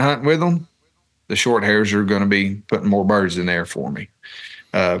pheasant hunting with them. The short hairs are going to be putting more birds in there for me,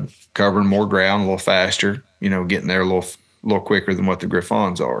 covering more ground a little faster, getting there a little quicker than what the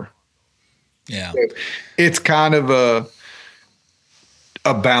Griffons are. Yeah. It's kind of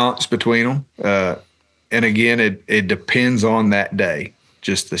a balance between them. And again, it depends on that day,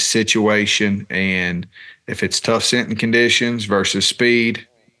 just the situation. And if it's tough scenting conditions versus speed,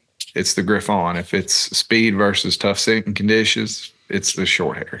 it's the Griffon. If it's speed versus tough scenting conditions, it's the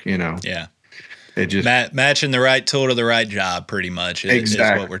short hair, Yeah. It just matching the right tool to the right job pretty much is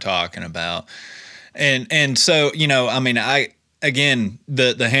what we're talking about. And so, again,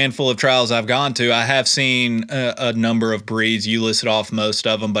 the handful of trials I've gone to, I have seen a number of breeds. You listed off most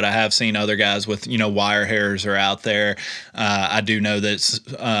of them, but I have seen other guys with, wire hairs are out there. I do know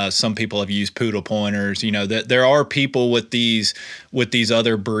that some people have used poodle pointers. That there are people with these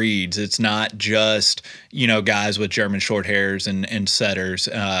other breeds. It's not just, guys with German short hairs and setters.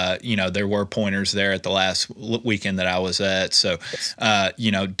 There were pointers there at the last weekend that I was at. So,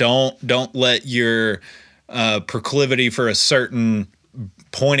 don't let your proclivity for a certain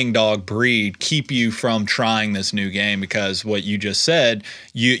pointing dog breed keep you from trying this new game, because what you just said,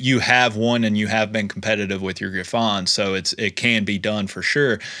 you have won and you have been competitive with your Griffon, so it can be done for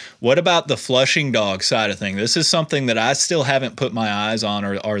sure. What about the flushing dog side of things? This is something that I still haven't put my eyes on,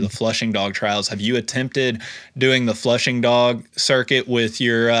 or the flushing dog trials. Have you attempted doing the flushing dog circuit with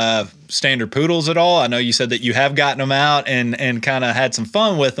your standard poodles at all? I know you said that you have gotten them out and kind of had some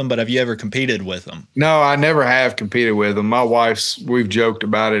fun with them, but have you ever competed with them? No, I never have competed with them. My we've joked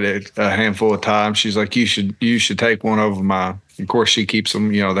about it a handful of times. She's like, you should take one over my. Of course, she keeps them,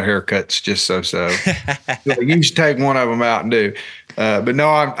 the haircuts just so. Like, you should take one of them out and do. But no,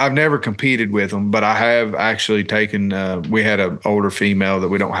 I've never competed with them, but I have actually taken. We had an older female that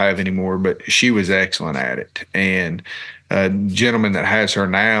we don't have anymore, but she was excellent at it. And a gentleman that has her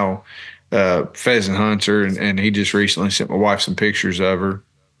now, pheasant hunts her, and he just recently sent my wife some pictures of her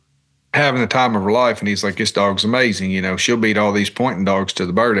having the time of her life, and he's like, this dog's amazing. She'll beat all these pointing dogs to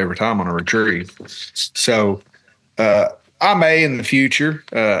the bird every time on a retrieve. So I may in the future.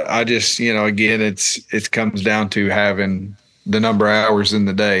 I just, again, it comes down to having the number of hours in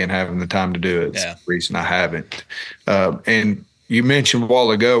the day and having the time to do it. Yeah. That's the reason I haven't. And you mentioned a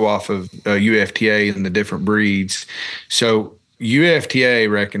while ago off of UFTA and the different breeds. So UFTA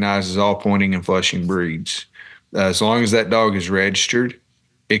recognizes all pointing and flushing breeds. As long as that dog is registered,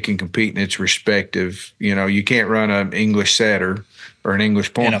 it can compete in its respective. You can't run an English setter or an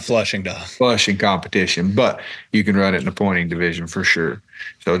English pointer in a flushing dog flushing competition, but you can run it in the pointing division for sure.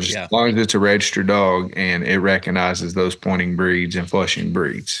 So just as long as it's a registered dog and it recognizes those pointing breeds and flushing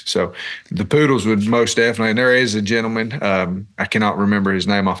breeds. So the poodles would most definitely, and there is a gentleman, I cannot remember his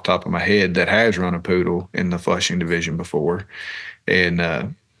name off the top of my head, that has run a poodle in the flushing division before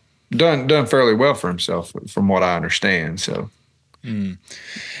and done fairly well for himself from what I understand. So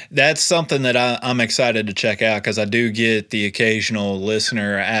That's something that I'm excited to check out, because I do get the occasional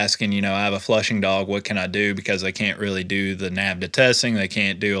listener asking, I have a flushing dog, what can I do? Because they can't really do the NAVDA testing. They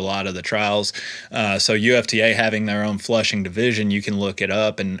can't do a lot of the trials. So UFTA having their own flushing division, you can look it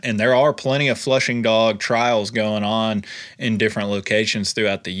up. And there are plenty of flushing dog trials going on in different locations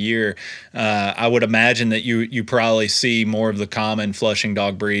throughout the year. I would imagine that you probably see more of the common flushing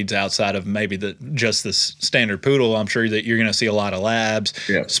dog breeds outside of maybe just the standard poodle. I'm sure that you're going to see a lot of labs,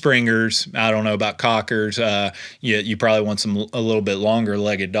 springers. I don't know about cockers. You probably want a little bit longer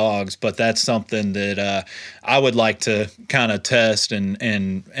legged dogs, but that's something that I would like to kind of test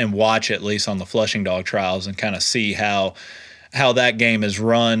and watch, at least on the flushing dog trials, and kind of see how that game is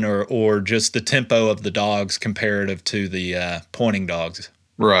run, or just the tempo of the dogs comparative to the pointing dogs.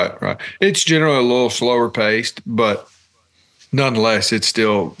 Right. It's generally a little slower paced, but nonetheless, it's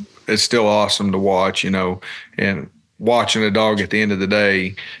still awesome to watch, and watching a dog at the end of the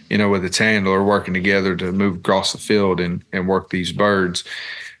day, with its handler working together to move across the field and work these birds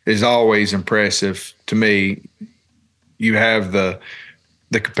is always impressive to me. You have the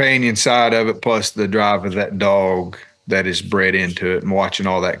companion side of it, plus the drive of that dog that is bred into it, and watching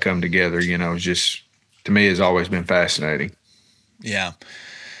all that come together, just, to me, has always been fascinating. Yeah.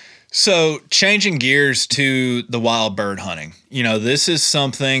 So changing gears to the wild bird hunting, this is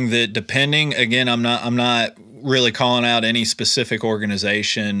something that, depending, again, I'm not really calling out any specific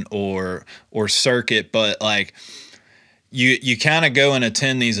organization or circuit, but like, you kind of go and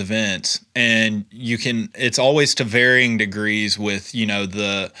attend these events, and it's always to varying degrees with,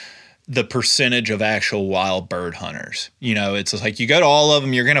 the percentage of actual wild bird hunters. It's like you go to all of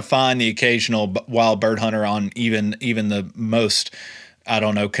them, you're going to find the occasional wild bird hunter on even the most, I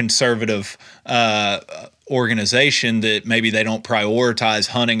don't know, conservative organization that maybe they don't prioritize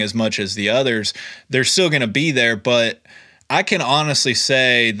hunting as much as the others. They're still going to be there, but I can honestly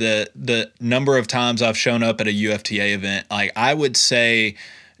say that the number of times I've shown up at a UFTA event, like I would say,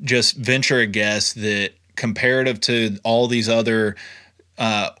 just venture a guess that comparative to all these other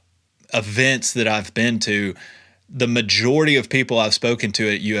events that I've been to, the majority of people I've spoken to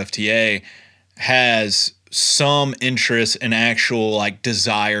at UFTA has some interest and actual like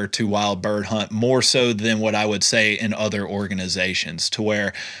desire to wild bird hunt, more so than what I would say in other organizations, to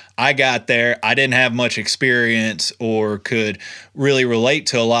where I got there, I didn't have much experience or could really relate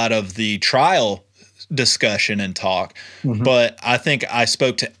to a lot of the trial discussion and talk. Mm-hmm. But I think I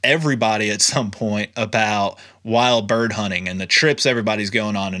spoke to everybody at some point about wild bird hunting and the trips everybody's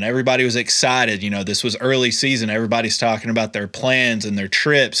going on, and everybody was excited. This was early season. Everybody's talking about their plans and their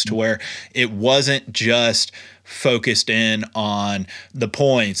trips, to where it wasn't just focused in on the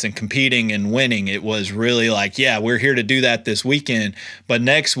points and competing and winning. It was really like, yeah, we're here to do that this weekend, but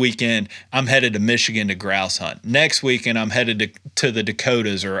next weekend I'm headed to Michigan to grouse hunt. Next weekend I'm headed to the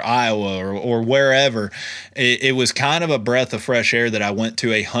Dakotas or Iowa or wherever. It was kind of a breath of fresh air that I went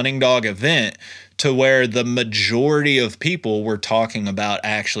to a hunting dog event, to where the majority of people were talking about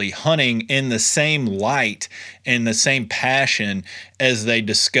actually hunting in the same light and the same passion as they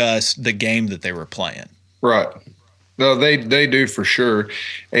discussed the game that they were playing. Right. No, they do for sure.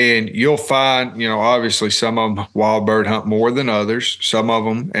 And you'll find, obviously some of them wild bird hunt more than others. Some of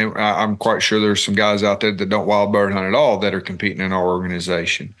them, and I'm quite sure there's some guys out there that don't wild bird hunt at all that are competing in our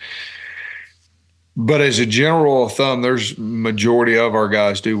organization. But as a general thumb, there's majority of our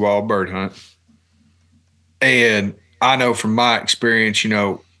guys do wild bird hunt. And I know from my experience,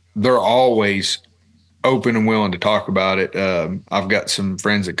 they're always open and willing to talk about it. I've got some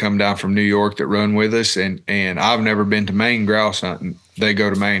friends that come down from New York that run with us, and I've never been to Maine grouse hunting. They go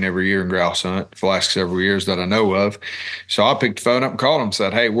to Maine every year and grouse hunt for the last several years that I know of. So I picked the phone up and called them and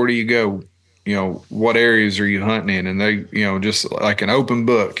said, hey, where do you go? What areas are you hunting in? And they, just like an open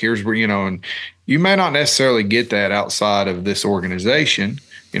book. Here's where, and you may not necessarily get that outside of this organization.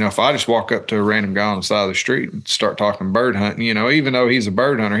 If I just walk up to a random guy on the side of the street and start talking bird hunting, even though he's a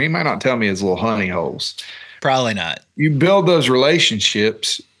bird hunter, he might not tell me his little honey holes. Probably not. You build those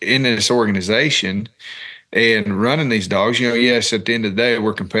relationships in this organization and running these dogs. Yes, at the end of the day,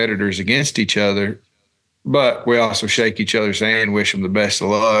 we're competitors against each other, but we also shake each other's hand, wish them the best of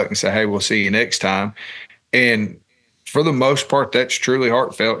luck, and say, hey, we'll see you next time. And for the most part, that's truly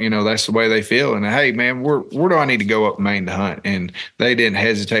heartfelt. That's the way they feel. And hey, man, where do I need to go up Maine to hunt? And they didn't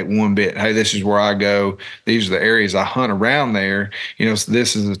hesitate one bit. Hey, this is where I go. These are the areas I hunt around there. So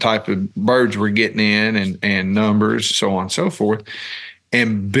this is the type of birds we're getting in, and numbers, so on and so forth.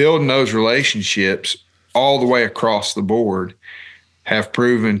 And building those relationships all the way across the board have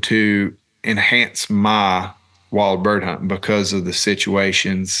proven to enhance my wild bird hunting because of the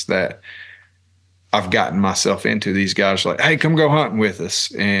situations that I've gotten myself into. These guys are like, hey, come go hunting with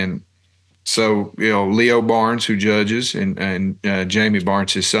us. And so, Leo Barnes, who judges, and Jamie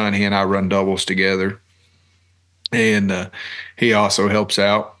Barnes, his son, he and I run doubles together. And he also helps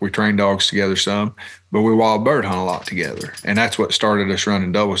out. We train dogs together some, but we wild bird hunt a lot together. And that's what started us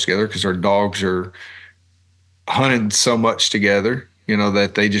running doubles together, because our dogs are hunted so much together,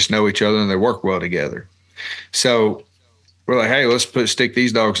 that they just know each other and they work well together. So we're like, hey, let's stick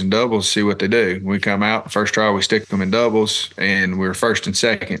these dogs in doubles, see what they do. We come out, first trial, we stick them in doubles, and we're first and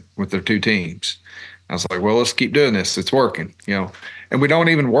second with their two teams. I was like, well, let's keep doing this. It's working, And we don't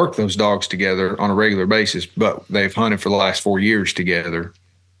even work those dogs together on a regular basis, but they've hunted for the last 4 years together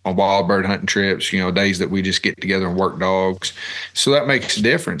on wild bird hunting trips, days that we just get together and work dogs. So that makes a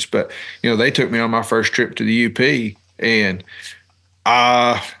difference. But, they took me on my first trip to the UP, and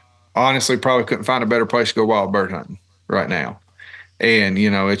I honestly probably couldn't find a better place to go wild bird hunting right now. And,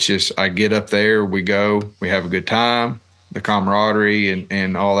 it's just, I get up there, we go, we have a good time, the camaraderie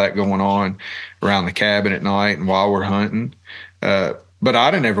and all that going on around the cabin at night and while we're hunting. But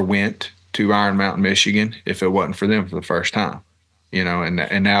I'd have never went to Iron Mountain, Michigan if it wasn't for them for the first time,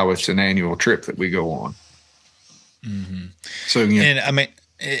 and now it's an annual trip that we go on. Mm-hmm. So, and I mean,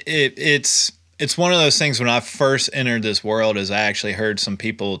 it's one of those things. When I first entered this world, is I actually heard some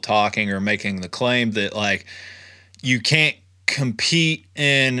people talking or making the claim that, like, you can't compete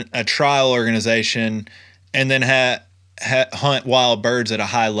in a trial organization and then hunt wild birds at a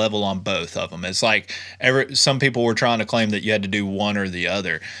high level on both of them. It's like some people were trying to claim that you had to do one or the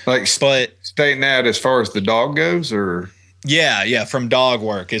other. Like But stating that as far as the dog goes, or yeah, from dog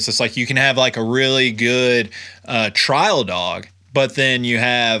work. It's just like you can have like a really good trial dog, but then you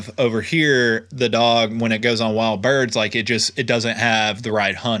have over here the dog when it goes on wild birds, like it doesn't have the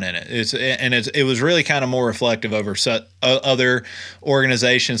right hunt in it. It was really kind of more reflective over other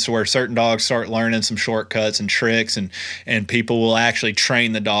organizations to where certain dogs start learning some shortcuts and tricks, and people will actually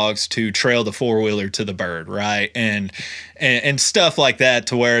train the dogs to trail the four-wheeler to the bird, right? And stuff like that,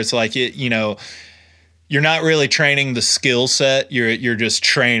 to where it's like you're not really training the skill set. You're just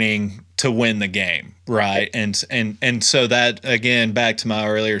training to win the game, right? And so that, again, back to my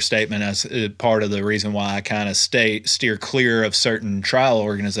earlier statement, as part of the reason why I kind of steer clear of certain trial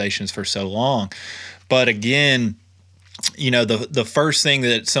organizations for so long. But again, the first thing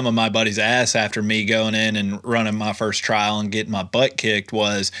that some of my buddies asked after me going in and running my first trial and getting my butt kicked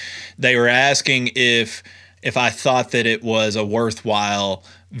was they were asking if I thought that it was a worthwhile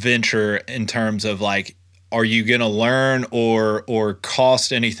venture in terms of like, are you going to learn or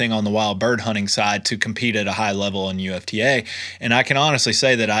cost anything on the wild bird hunting side to compete at a high level in UFTA? And I can honestly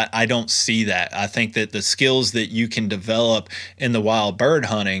say that I don't see that. I think that the skills that you can develop in the wild bird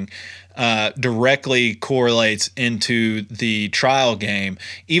hunting directly correlates into the trial game.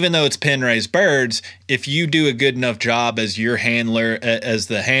 Even though it's pen raised birds, if you do a good enough job as your handler,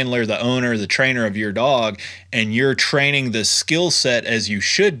 the owner, the trainer of your dog, and you're training the skill set as you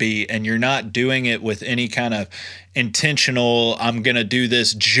should be, and you're not doing it with any kind of intentional, I'm going to do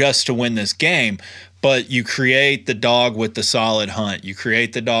this just to win this game, but you create the dog with the solid hunt. You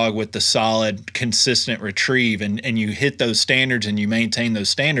create the dog with the solid, consistent retrieve, and you hit those standards and you maintain those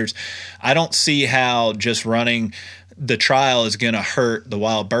standards. I don't see how just running the trial is going to hurt the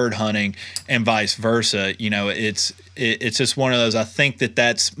wild bird hunting and vice versa. It's just one of those. I think that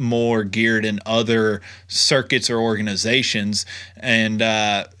that's more geared in other circuits or organizations, and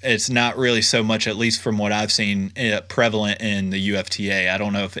it's not really so much, at least from what I've seen, prevalent in the UFTA. I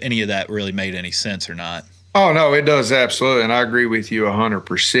don't know if any of that really made any sense or not. oh no, it does absolutely, and I agree with you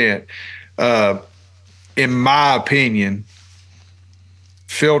 100%. In my opinion,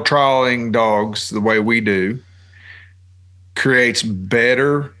 field trialing dogs the way we do creates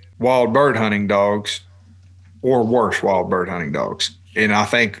better wild bird hunting dogs or worse wild bird hunting dogs. And I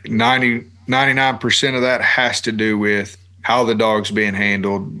think 99% of that has to do with how the dog's being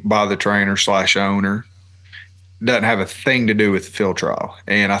handled by the trainer / owner. Doesn't have a thing to do with the field trial.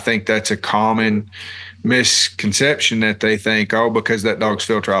 And I think that's a common misconception that they think, oh, because that dog's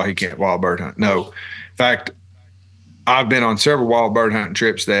field trial, he can't wild bird hunt. No. In fact, I've been on several wild bird hunting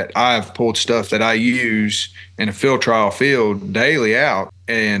trips that I've pulled stuff that I use in a field trial field daily out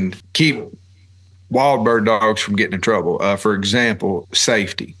and keep wild bird dogs from getting in trouble. For example,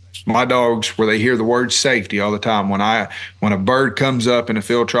 safety. My dogs, where they hear the word safety all the time, when a bird comes up in a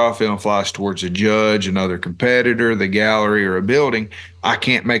field trial field and flies towards a judge, another competitor, the gallery, or a building, I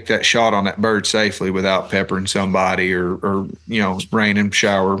can't make that shot on that bird safely without peppering somebody or raining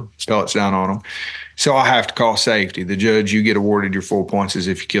shower pellets down on them. So I have to call safety. The judge, you get awarded your full points as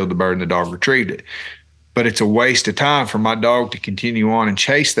if you killed the bird and the dog retrieved it. But it's a waste of time for my dog to continue on and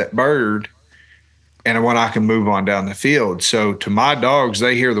chase that bird, and when I can move on down the field. So to my dogs,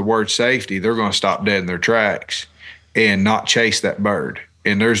 they hear the word safety, they're going to stop dead in their tracks and not chase that bird.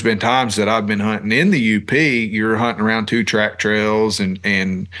 And there's been times that I've been hunting in the UP, you're hunting around 2 track trails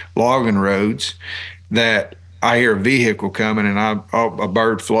and logging roads, that I hear a vehicle coming and a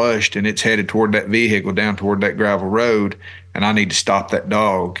bird flushed and it's headed toward that vehicle down toward that gravel road, and I need to stop that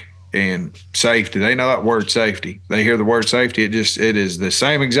dog. And safety, they know that word safety. They hear the word safety, it is the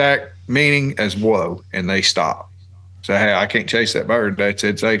same exact meaning as whoa, and they stop. So, hey, I can't chase that bird. That's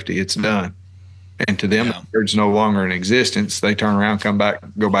it, safety. It's done. And to them, the bird's no longer in existence. They turn around,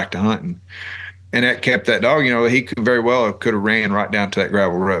 go back to hunting. And that kept that dog, he could have ran right down to that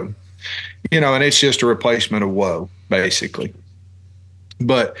gravel road. And it's just a replacement of whoa, basically.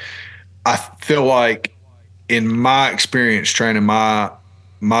 But I feel like in my experience training my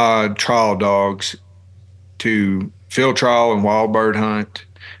trial dogs to field trial and wild bird hunt,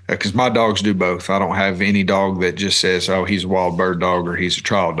 because my dogs do both. I don't have any dog that just says, oh, he's a wild bird dog or he's a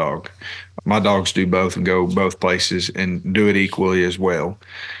trial dog. My dogs do both and go both places and do it equally as well.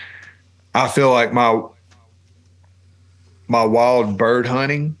 I feel like my wild bird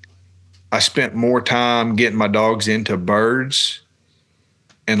hunting, I spent more time getting my dogs into birds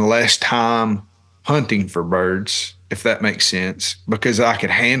and less time hunting for birds, if that makes sense, because I could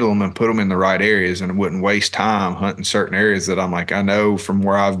handle them and put them in the right areas and it wouldn't waste time hunting certain areas that I'm like, I know from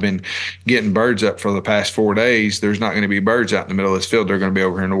where I've been getting birds up for the past 4 days, there's not going to be birds out in the middle of this field. They're going to be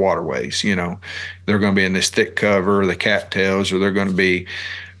over here in the waterways, they're going to be in this thick cover, the cattails, or they're going to be,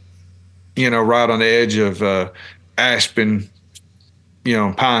 right on the edge of aspen,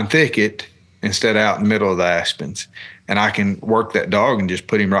 pine thicket instead of out in the middle of the aspens. And I can work that dog and just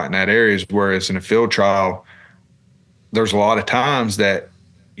put him right in that area. Whereas in a field trial, there's a lot of times that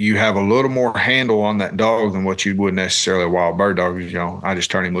you have a little more handle on that dog than what you would necessarily a wild bird dog. I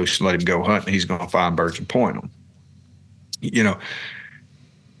just turn him loose and let him go hunt, and he's going to find birds and point them.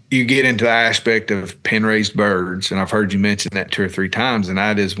 You get into the aspect of pen raised birds, and I've heard you mention that 2 or 3 times, and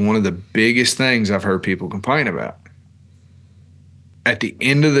that is one of the biggest things I've heard people complain about. At the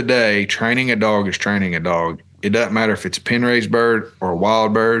end of the day, training a dog is training a dog. It doesn't matter if it's a pen raised bird or a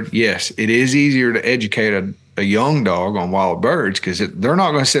wild bird. Yes, it is easier to educate a young dog on wild birds because they're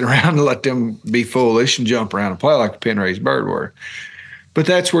not going to sit around and let them be foolish and jump around and play like a pen raised bird were. But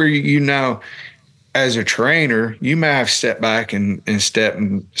that's where as a trainer, you may have to step back and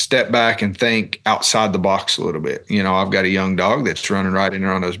step back and think outside the box a little bit. I've got a young dog that's running right in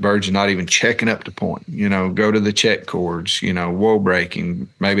there on those birds and not even checking up to point. Go to the check cords, whoa breaking,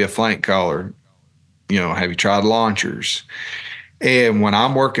 maybe a flank collar. Have you tried launchers? And when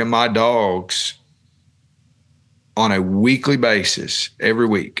I'm working my dogs on a weekly basis, every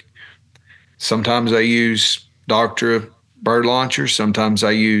week, sometimes I use Doctra bird launchers. Sometimes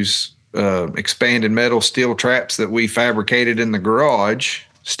I use expanded metal steel traps that we fabricated in the garage,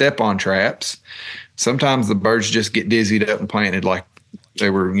 step-on traps. Sometimes the birds just get dizzied up and planted like they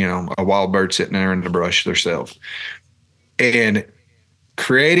were, a wild bird sitting there in the brush themselves. And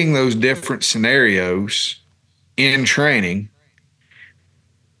creating those different scenarios in training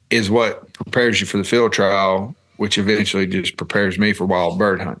is what prepares you for the field trial, which eventually just prepares me for wild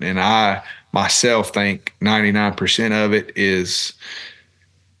bird hunting. And I myself think 99% of it is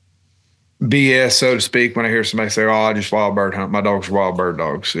BS, so to speak, when I hear somebody say, I just wild bird hunt. My dogs are wild bird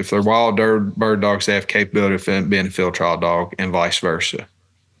dogs. If they're wild bird dogs, they have capability of being a field trial dog and vice versa.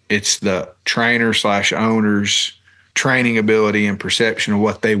 It's the trainer/owner's training ability and perception of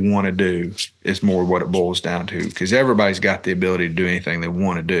what they want to do is more what it boils down to, because everybody's got the ability to do anything they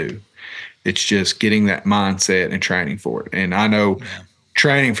want to do. It's just getting that mindset and training for it. And I know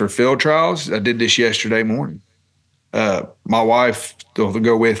training for field trials, I did this yesterday morning. My wife will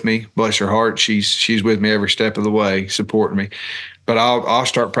go with me, bless her heart. She's with me every step of the way, supporting me. But I'll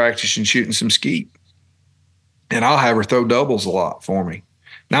start practicing shooting some skeet, and I'll have her throw doubles a lot for me.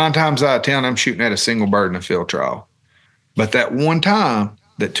 9 times out of 10, I'm shooting at a single bird in a field trial. But that one time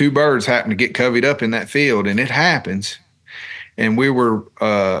that 2 birds happen to get covied up in that field, and it happens. And we were,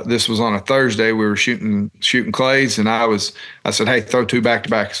 this was on a Thursday, we were shooting clays, and I said, hey, throw 2 back to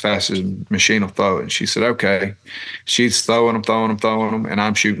back as fast as the machine will throw it. And she said, okay. She's throwing them, and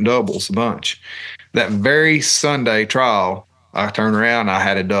I'm shooting doubles a bunch. That very Sunday trial, I turned around, and I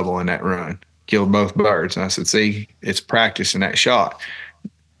had a double in that run, killed both birds. And I said, see, it's practicing that shot.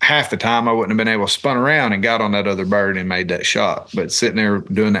 Half the time I wouldn't have been able to spun around and got on that other bird and made that shot. But sitting there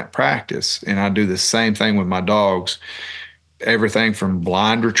doing that practice, and I do the same thing with my dogs. Everything from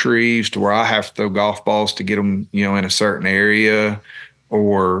blind retrieves to where I have to throw golf balls to get them, in a certain area,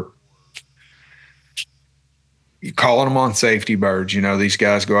 or you calling them on safety birds. These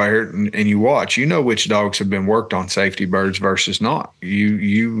guys go out here and you watch, which dogs have been worked on safety birds versus not.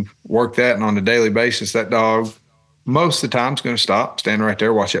 You work that, and on a daily basis, that dog most of the time is going to stop, stand right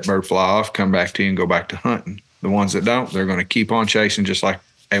there, watch that bird fly off, come back to you and go back to hunting. The ones that don't, they're going to keep on chasing just like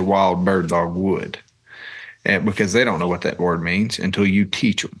a wild bird dog would. And because they don't know what that word means until you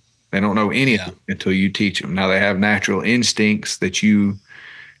teach them. They don't know anything until you teach them. Now they have natural instincts and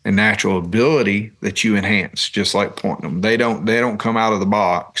natural ability that you enhance, just like pointing them. They don't come out of the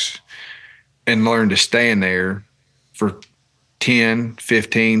box and learn to stand there for 10,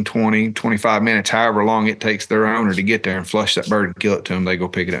 15, 20, 25 minutes, however long it takes their owner to get there and flush that bird and kill it to them. They go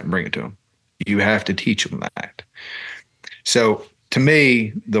pick it up and bring it to them. You have to teach them that. So to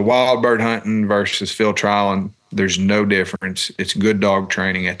me, the wild bird hunting versus field trial, and there's no difference. It's good dog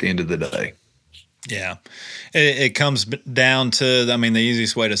training at the end of the day. Yeah. It comes down to, the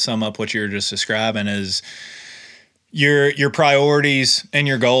easiest way to sum up what you were just describing is your priorities and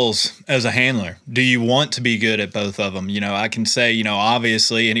your goals as a handler. Do you want to be good at both of them? I can say,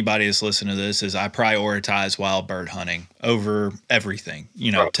 obviously anybody that's listening to this is I prioritize wild bird hunting over everything,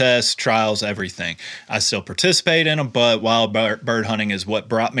 tests, trials, everything. I still participate in them, but wild bird hunting is what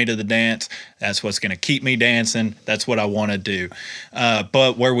brought me to the dance. That's what's going to keep me dancing. That's what I want to do.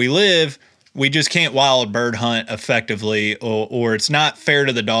 But where we live, we just can't wild bird hunt effectively, or it's not fair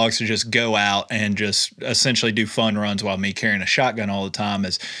to the dogs to just go out and just essentially do fun runs while me carrying a shotgun all the time.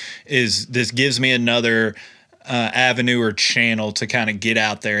 Is this gives me another avenue or channel to kind of get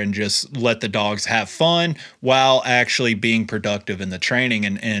out there and just let the dogs have fun while actually being productive in the training.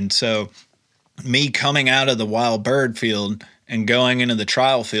 And so me coming out of the wild bird field and going into the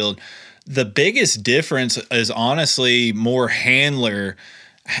trial field, the biggest difference is honestly more handler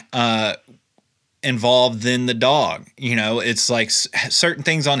involved than the dog. You know, it's like certain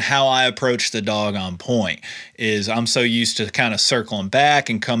things on how I approach the dog on point is I'm so used to kind of circling back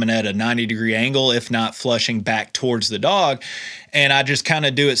and coming at a 90-degree angle, if not flushing back towards the dog. And I just kind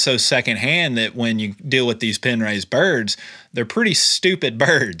of do it so secondhand that when you deal with these pen raised birds, they're pretty stupid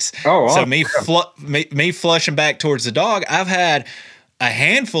birds. Oh, so me flushing back towards the dog, I've had a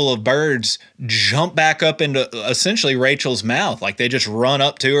handful of birds jump back up into essentially Rachel's mouth. Like they just run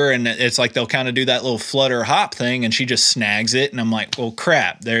up to her and it's like they'll kind of do that little flutter hop thing and she just snags it. And I'm like, well,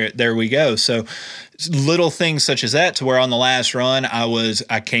 crap, there we go. So little things such as that, to where on the last run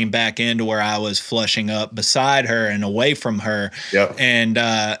I came back into where I was flushing up beside her and away from her. Yep.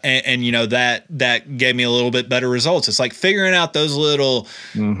 And you know, that gave me a little bit better results. It's like figuring out those little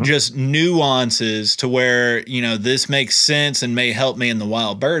just nuances to where, you know, this makes sense and may help me in the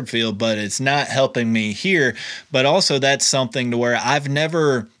wild bird field, but it's not helping me here. But also that's something to where I've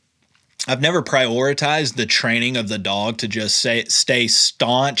never prioritized the training of the dog to just stay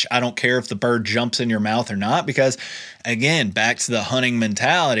staunch. I don't care if the bird jumps in your mouth or not, because again, back to the hunting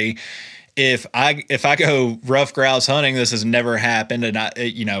mentality. If I go rough grouse hunting, this has never happened, and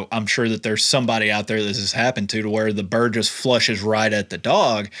I'm sure that there's somebody out there this has happened to where the bird just flushes right at the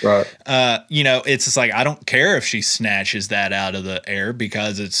dog. Right. It's just like I don't care if she snatches that out of the air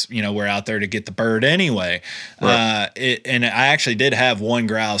because it's, you know, we're out there to get the bird anyway. Right. And I actually did have one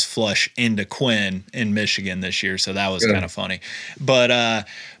grouse flush into Quinn in Michigan this year, so that was kind of funny.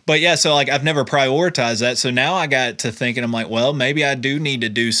 But yeah, so like I've never prioritized that. So now I got to thinking, I'm like, well, maybe I do need to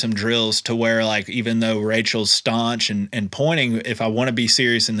do some drills to where, like, even though Rachel's staunch and pointing, if I want to be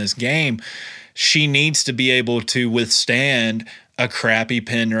serious in this game, she needs to be able to withstand a crappy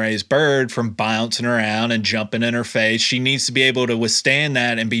pen raised bird from bouncing around and jumping in her face. She needs to be able to withstand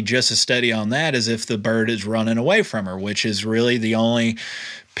that and be just as steady on that as if the bird is running away from her, which is really the only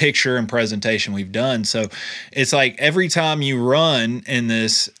picture and presentation we've done. So it's like every time you run in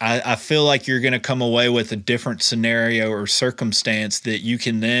this, I feel like you're going to come away with a different scenario or circumstance that you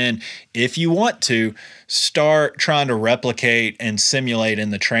can then, if you want to, start trying to replicate and simulate in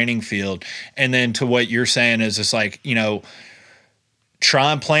the training field. And then to what you're saying is it's like, you know,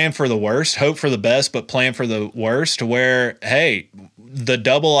 try and plan for the worst, hope for the best, but plan for the worst, to where, hey, the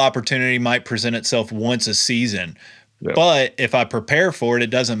double opportunity might present itself once a season. Yep. But if I prepare for it, it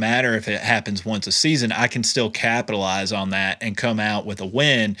doesn't matter if it happens once a season. I can still capitalize on that and come out with a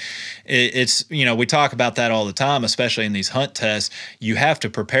win. It's, you know, we talk about that all the time, especially in these hunt tests. You have to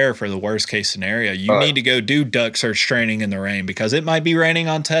prepare for the worst case scenario. You need to go do duck search training in the rain because it might be raining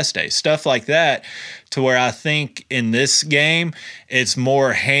on test day, stuff like that, to where I think in this game, it's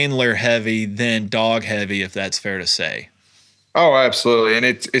more handler heavy than dog heavy, if that's fair to say. Oh, absolutely. And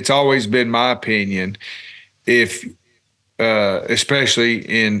it's always been my opinion, especially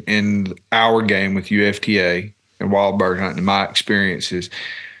in our game with UFTA and wild bird hunting, my experiences,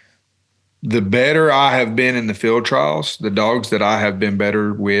 the better I have been in the field trials, the dogs that I have been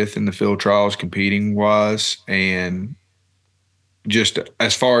better with in the field trials competing wise, and just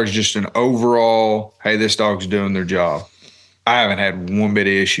as far as just an overall, hey, this dog's doing their job, I haven't had one bit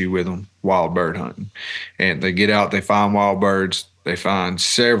of issue with them wild bird hunting. And they get out, they find wild birds, they find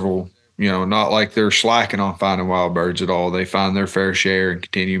several. You know, not like they're slacking on finding wild birds at all. They find their fair share and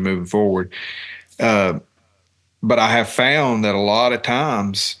continue moving forward. But I have found that a lot of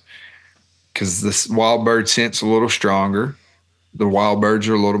times, because this wild bird scent's a little stronger, the wild birds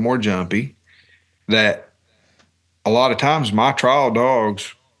are a little more jumpy, that a lot of times my trial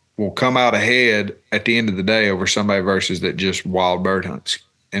dogs will come out ahead at the end of the day over somebody versus that just wild bird hunts.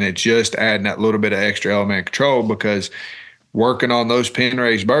 And it's just adding that little bit of extra element of control, because working on those pen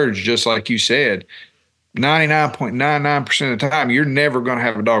raised birds, just like you said, 99.99% of the time, you're never going to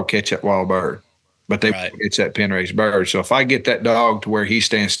have a dog catch that wild bird, but it's that pen raised bird. So if I get that dog to where he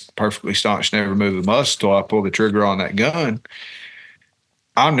stands perfectly staunch, never move a muscle till I pull the trigger on that gun,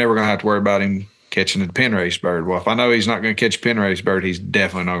 I'm never going to have to worry about him catching the pen raised bird. Well, if I know he's not going to catch a pen raised bird, he's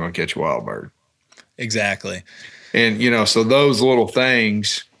definitely not going to catch a wild bird. Exactly. And, you know, so those little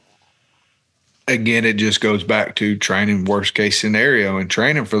things, again, it just goes back to training worst case scenario and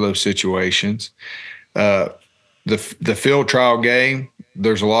training for those situations. The field trial game,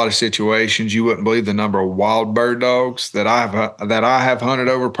 there's a lot of situations you wouldn't believe the number of wild bird dogs that I have hunted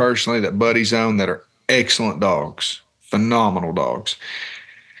over personally, that buddies own, that are excellent dogs, phenomenal dogs,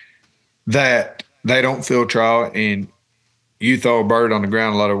 that they don't field trial, and you throw a bird on the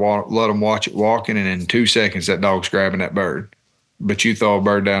ground, let them watch it walking, and in 2 seconds that dog's grabbing that bird. But you throw a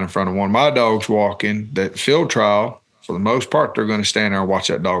bird down in front of one of my dogs walking that field trial, for the most part, they're going to stand there and watch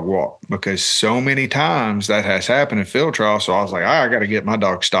that dog walk, because so many times that has happened in field trial. So I was like, I got to get my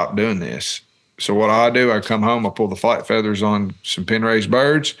dog to stop doing this. So what I do, I come home, I pull the flight feathers on some pen raised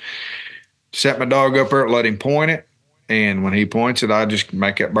birds, set my dog up there, let him point it. And when he points it, I just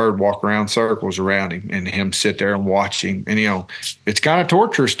make that bird walk around circles around him and him sit there and watch him. And, it's kind of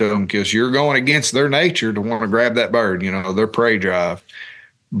torturous to them, because you're going against their nature to want to grab that bird, their prey drive.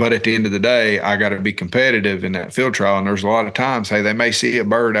 But at the end of the day, I got to be competitive in that field trial. And there's a lot of times, hey, they may see a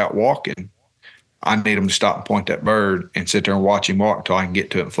bird out walking. I need them to stop and point that bird and sit there and watch him walk until I can get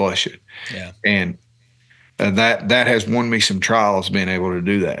to it and flush it. Yeah. And that has won me some trials, being able to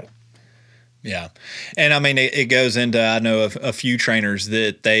do that. Yeah. And I mean, it goes into, I know a few trainers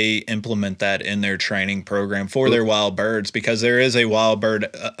that they implement that in their training program for their wild birds, because there is a wild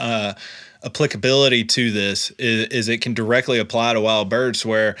bird applicability to this, is it can directly apply to wild birds,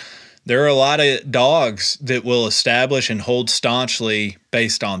 where there are a lot of dogs that will establish and hold staunchly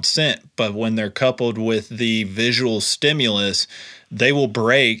based on scent, but when they're coupled with the visual stimulus, they will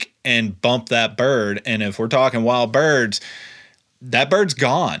break and bump that bird. And if we're talking wild birds, that bird's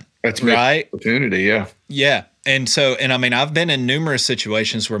gone. That's right. Opportunity. Yeah. Yeah. And I mean, I've been in numerous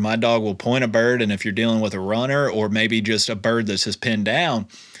situations where my dog will point a bird, and if you're dealing with a runner or maybe just a bird that's just pinned down,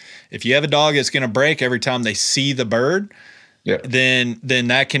 if you have a dog that's going to break every time they see the bird, yeah, then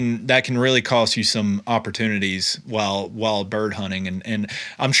that can really cost you some opportunities while bird hunting. And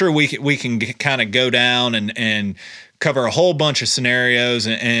I'm sure we can kind of go down and cover a whole bunch of scenarios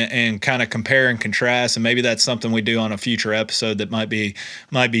and kind of compare and contrast. And maybe that's something we do on a future episode that might be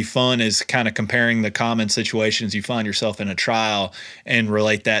fun, is kind of comparing the common situations you find yourself in a trial and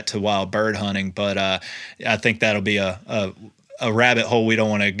relate that to wild bird hunting. But I think that'll be a rabbit hole we don't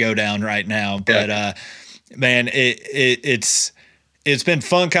want to go down right now. But man, it's been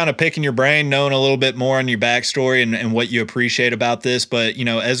fun kind of picking your brain, knowing a little bit more on your backstory and what you appreciate about this. But,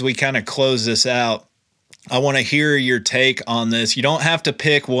 as we kind of close this out, I want to hear your take on this. You don't have to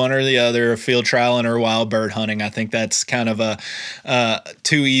pick one or the other, field trialing or wild bird hunting. I think that's kind of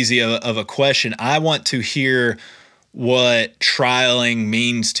too easy of a question. I want to hear what trialing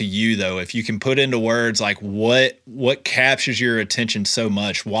means to you, though. If you can put into words, like what captures your attention so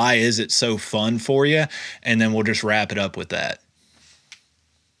much, why is it so fun for you? And then we'll just wrap it up with that.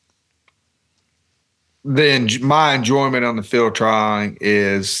 Then my enjoyment on the field trialing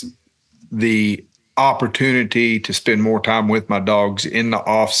is the opportunity to spend more time with my dogs in the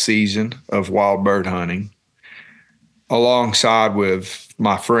off season of wild bird hunting, alongside with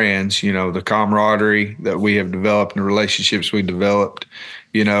my friends, the camaraderie that we have developed and the relationships we developed.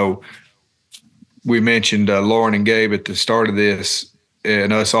 We mentioned Lauren and Gabe at the start of this,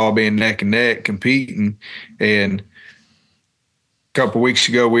 and us all being neck and neck competing. And a couple of weeks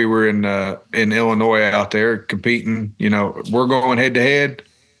ago, we were in Illinois out there competing. We're going head to head,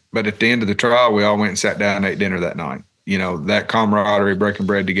 but at the end of the trial, we all went and sat down and ate dinner that night. That camaraderie, breaking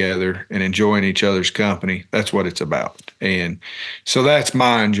bread together and enjoying each other's company, that's what it's about. And so that's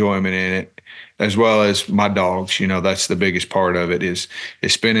my enjoyment in it, as well as my dogs. That's the biggest part of it, is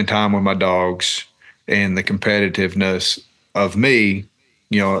spending time with my dogs and the competitiveness of me,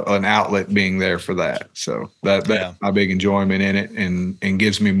 an outlet being there for that. So that's my big enjoyment in it, and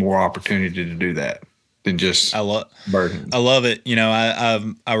gives me more opportunity to do that than just birding. I love it.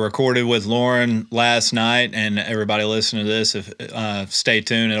 I recorded with Lauren last night, and everybody listening to this, if stay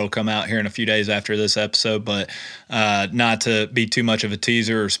tuned, it'll come out here in a few days after this episode. But not to be too much of a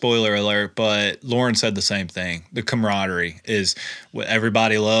teaser or spoiler alert, but Lauren said the same thing. The camaraderie is what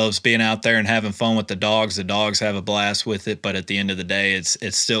everybody loves, being out there and having fun with the dogs. The dogs have a blast with it, but at the end of the day,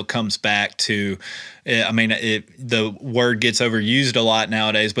 it still comes back to, the word gets overused a lot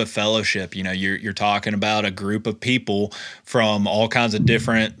nowadays, but fellowship. You're talking about a group of people from all kinds of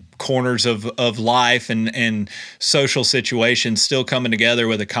different corners of life and social situations, still coming together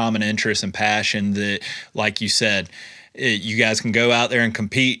with a common interest and passion that, like you said, you guys can go out there and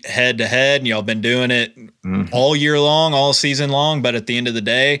compete head to head, and y'all been doing it all year long, all season long. But at the end of the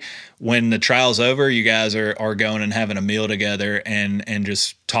day, when the trial's over, you guys are going and having a meal together and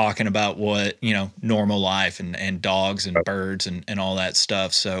just talking about what, normal life and dogs and birds and all that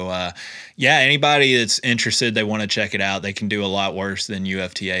stuff. So, anybody that's interested, they want to check it out. They can do a lot worse than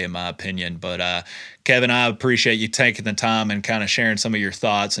UFTA, in my opinion. But, Kevin, I appreciate you taking the time and kind of sharing some of your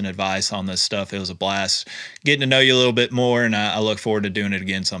thoughts and advice on this stuff. It was a blast getting to know you a little bit more, and I look forward to doing it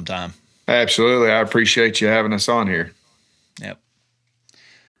again sometime. Absolutely. I appreciate you having us on here. Yep.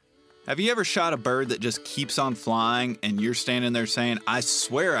 Have you ever shot a bird that just keeps on flying and you're standing there saying, I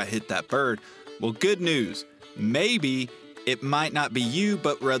swear I hit that bird? Well, good news. Maybe it might not be you,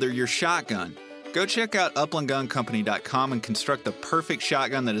 but rather your shotgun. Go check out uplandguncompany.com and construct the perfect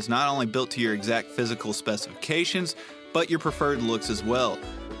shotgun that is not only built to your exact physical specifications, but your preferred looks as well.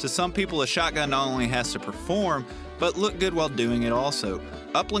 To some people, a shotgun not only has to perform, but look good while doing it also.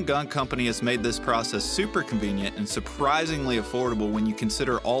 Upland Gun Company has made this process super convenient and surprisingly affordable when you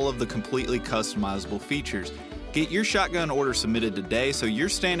consider all of the completely customizable features. Get your shotgun order submitted today so you're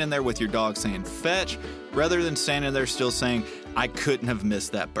standing there with your dog saying fetch, rather than standing there still saying, I couldn't have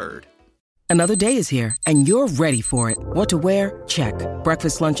missed that bird. Another day is here, and you're ready for it. What to wear? Check.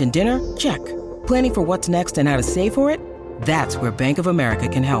 Breakfast, lunch, and dinner? Check. Planning for what's next and how to save for it? That's where Bank of America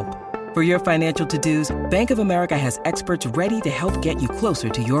can help. For your financial to-dos, Bank of America has experts ready to help get you closer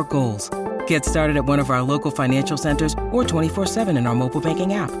to your goals. Get started at one of our local financial centers or 24/7 in our mobile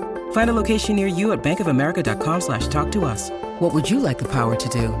banking app. Find a location near you at bankofamerica.com/talktous. What would you like the power to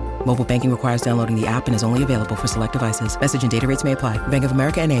do? Mobile banking requires downloading the app and is only available for select devices. Message and data rates may apply. Bank of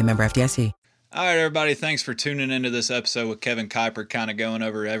America N.A., member FDIC. All right, everybody, thanks for tuning into this episode with Kevin Kiper, kind of going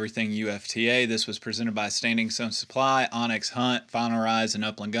over everything UFTA. This was presented by Standing Stone Supply, Onyx Hunt, Final Rise, and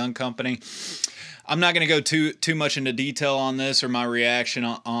Upland Gun Company. I'm not going to go too much into detail on this or my reaction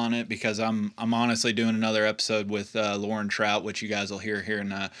on it, because I'm honestly doing another episode with Lauren Trout, which you guys will hear here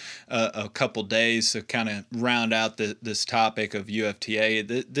in a couple days, to kind of round out this topic of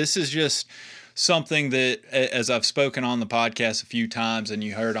UFTA. This is just something that, as I've spoken on the podcast a few times and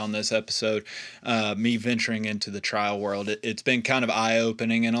you heard on this episode, me venturing into the trial world, it's been kind of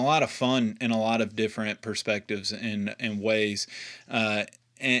eye-opening and a lot of fun in a lot of different perspectives and ways.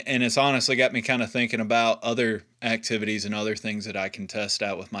 And it's honestly got me kind of thinking about other activities and other things that I can test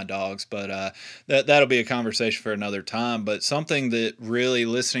out with my dogs. But that'll be a conversation for another time. But something that really,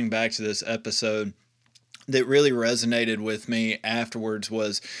 listening back to this episode, that really resonated with me afterwards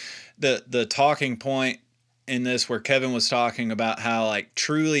was the talking point in this, where Kevin was talking about how, like,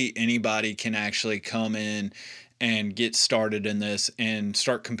 truly anybody can actually come in and get started in this and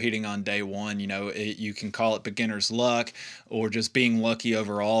start competing on day one. You can call it beginner's luck or just being lucky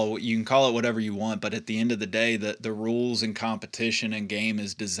overall. You can call it whatever you want, but at the end of the day, the rules and competition and game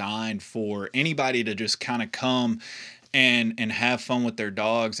is designed for anybody to just kind of come and have fun with their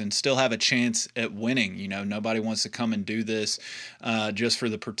dogs and still have a chance at winning. Nobody wants to come and do this just for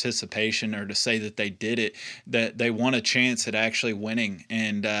the participation or to say that they did it, that they want a chance at actually winning.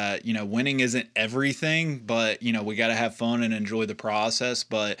 And, winning isn't everything, but, we got to have fun and enjoy the process.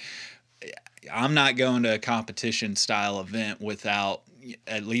 But I'm not going to a competition style event without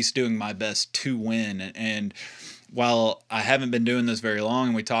at least doing my best to win. And while I haven't been doing this very long,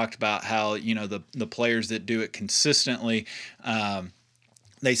 and we talked about how, the players that do it consistently,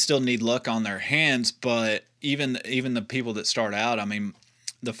 they still need luck on their hands. But even the people that start out, I mean,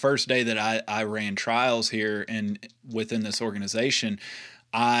 the first day that I ran trials here and within this organization,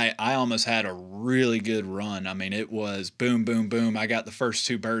 I almost had a really good run. I mean, it was boom, boom, boom. I got the first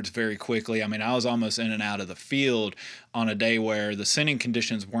two birds very quickly. I mean, I was almost in and out of the field on a day where the sending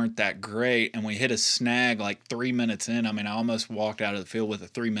conditions weren't that great, and we hit a snag like 3 minutes in. I mean, I almost walked out of the field with a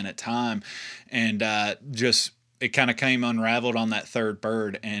 3-minute time, and it kind of came unraveled on that third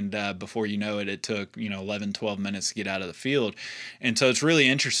bird, and before you know it, it took 11, 12 minutes to get out of the field. And so it's really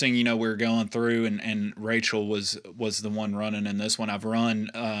interesting. We were going through, and Rachel was the one running in this one. I've run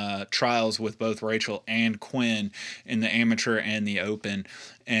trials with both Rachel and Quinn in the amateur and the open,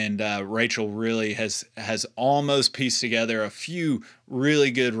 and Rachel really has almost pieced together a few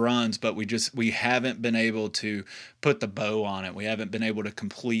really good runs, but we haven't been able to put the bow on it. We haven't been able to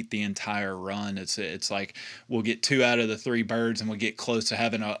complete the entire run. It's like we'll get 2 out of the 3 birds and we'll get close to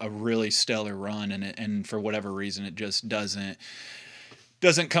having a really stellar run, and for whatever reason it just doesn't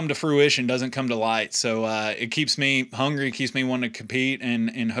come to fruition, doesn't come to light. So it keeps me hungry, keeps me wanting to compete,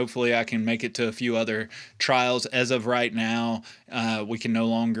 and hopefully I can make it to a few other trials. As of right now, we can no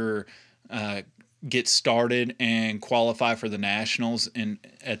longer get started and qualify for the Nationals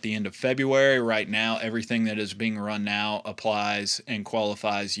at the end of February. Right now, everything that is being run now applies and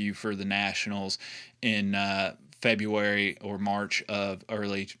qualifies you for the Nationals in February or March of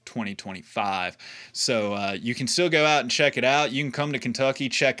early 2025. So you can still go out and check it out. You can come to Kentucky,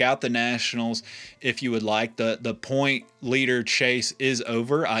 check out the Nationals if you would like. The point leader chase is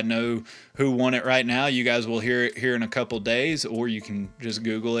over. I know who won it right now. You guys will hear it here in a couple days, or you can just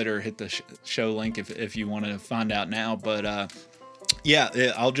Google it or hit the show link if you want to find out now. But yeah,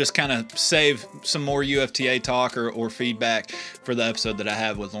 I'll just kind of save some more UFTA talk or feedback for the episode that I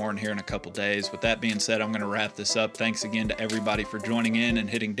have with Lauren here in a couple days. With that being said, I'm going to wrap this up. Thanks again to everybody for joining in and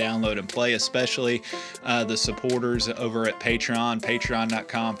hitting download and play, especially the supporters over at Patreon,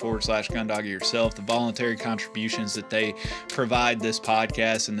 patreon.com/Gundogger-Yourself. The voluntary contributions that they provide this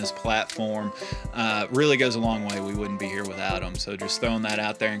podcast and this platform really goes a long way. We wouldn't be here without them. So just throwing that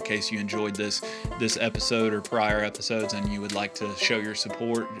out there in case you enjoyed this episode or prior episodes and you would like to show your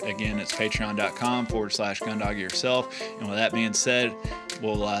support. Again, it's patreon.com/Gundogger-Yourself. And with that being said,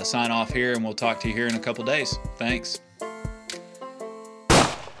 we'll sign off here and we'll talk to you here in a couple days. Thanks.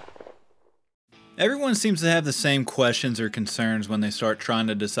 Everyone seems to have the same questions or concerns when they start trying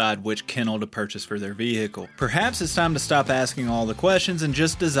to decide which kennel to purchase for their vehicle. Perhaps it's time to stop asking all the questions and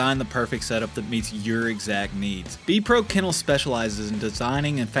just design the perfect setup that meets your exact needs. B-Pro Kennel specializes in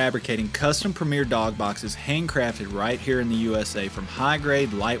designing and fabricating custom premier dog boxes handcrafted right here in the USA from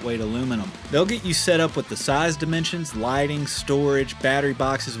high-grade, lightweight aluminum. They'll get you set up with the size dimensions, lighting, storage, battery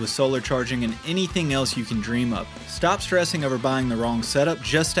boxes with solar charging, and anything else you can dream of. Stop stressing over buying the wrong setup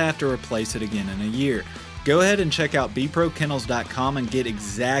just to have to replace it again in a year. Go ahead and check out bprokennels.com and get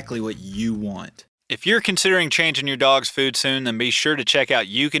exactly what you want. If you're considering changing your dog's food soon, then be sure to check out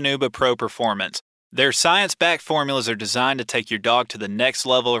Eukanuba Pro Performance. Their science-backed formulas are designed to take your dog to the next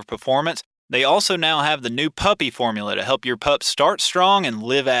level of performance. They also now have the new puppy formula to help your pup start strong and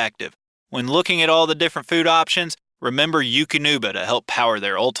live active. When looking at all the different food options, remember Eukanuba to help power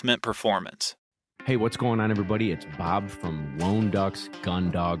their ultimate performance. Hey, what's going on, everybody? It's Bob from Lone Duck's Gun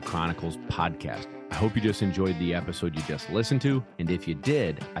Dog Chronicles podcast. I hope you just enjoyed the episode you just listened to. And if you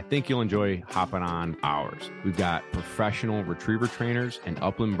did, I think you'll enjoy hopping on ours. We've got professional retriever trainers and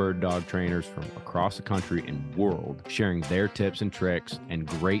upland bird dog trainers from across the country and world sharing their tips and tricks and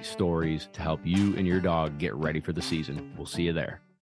great stories to help you and your dog get ready for the season. We'll see you there.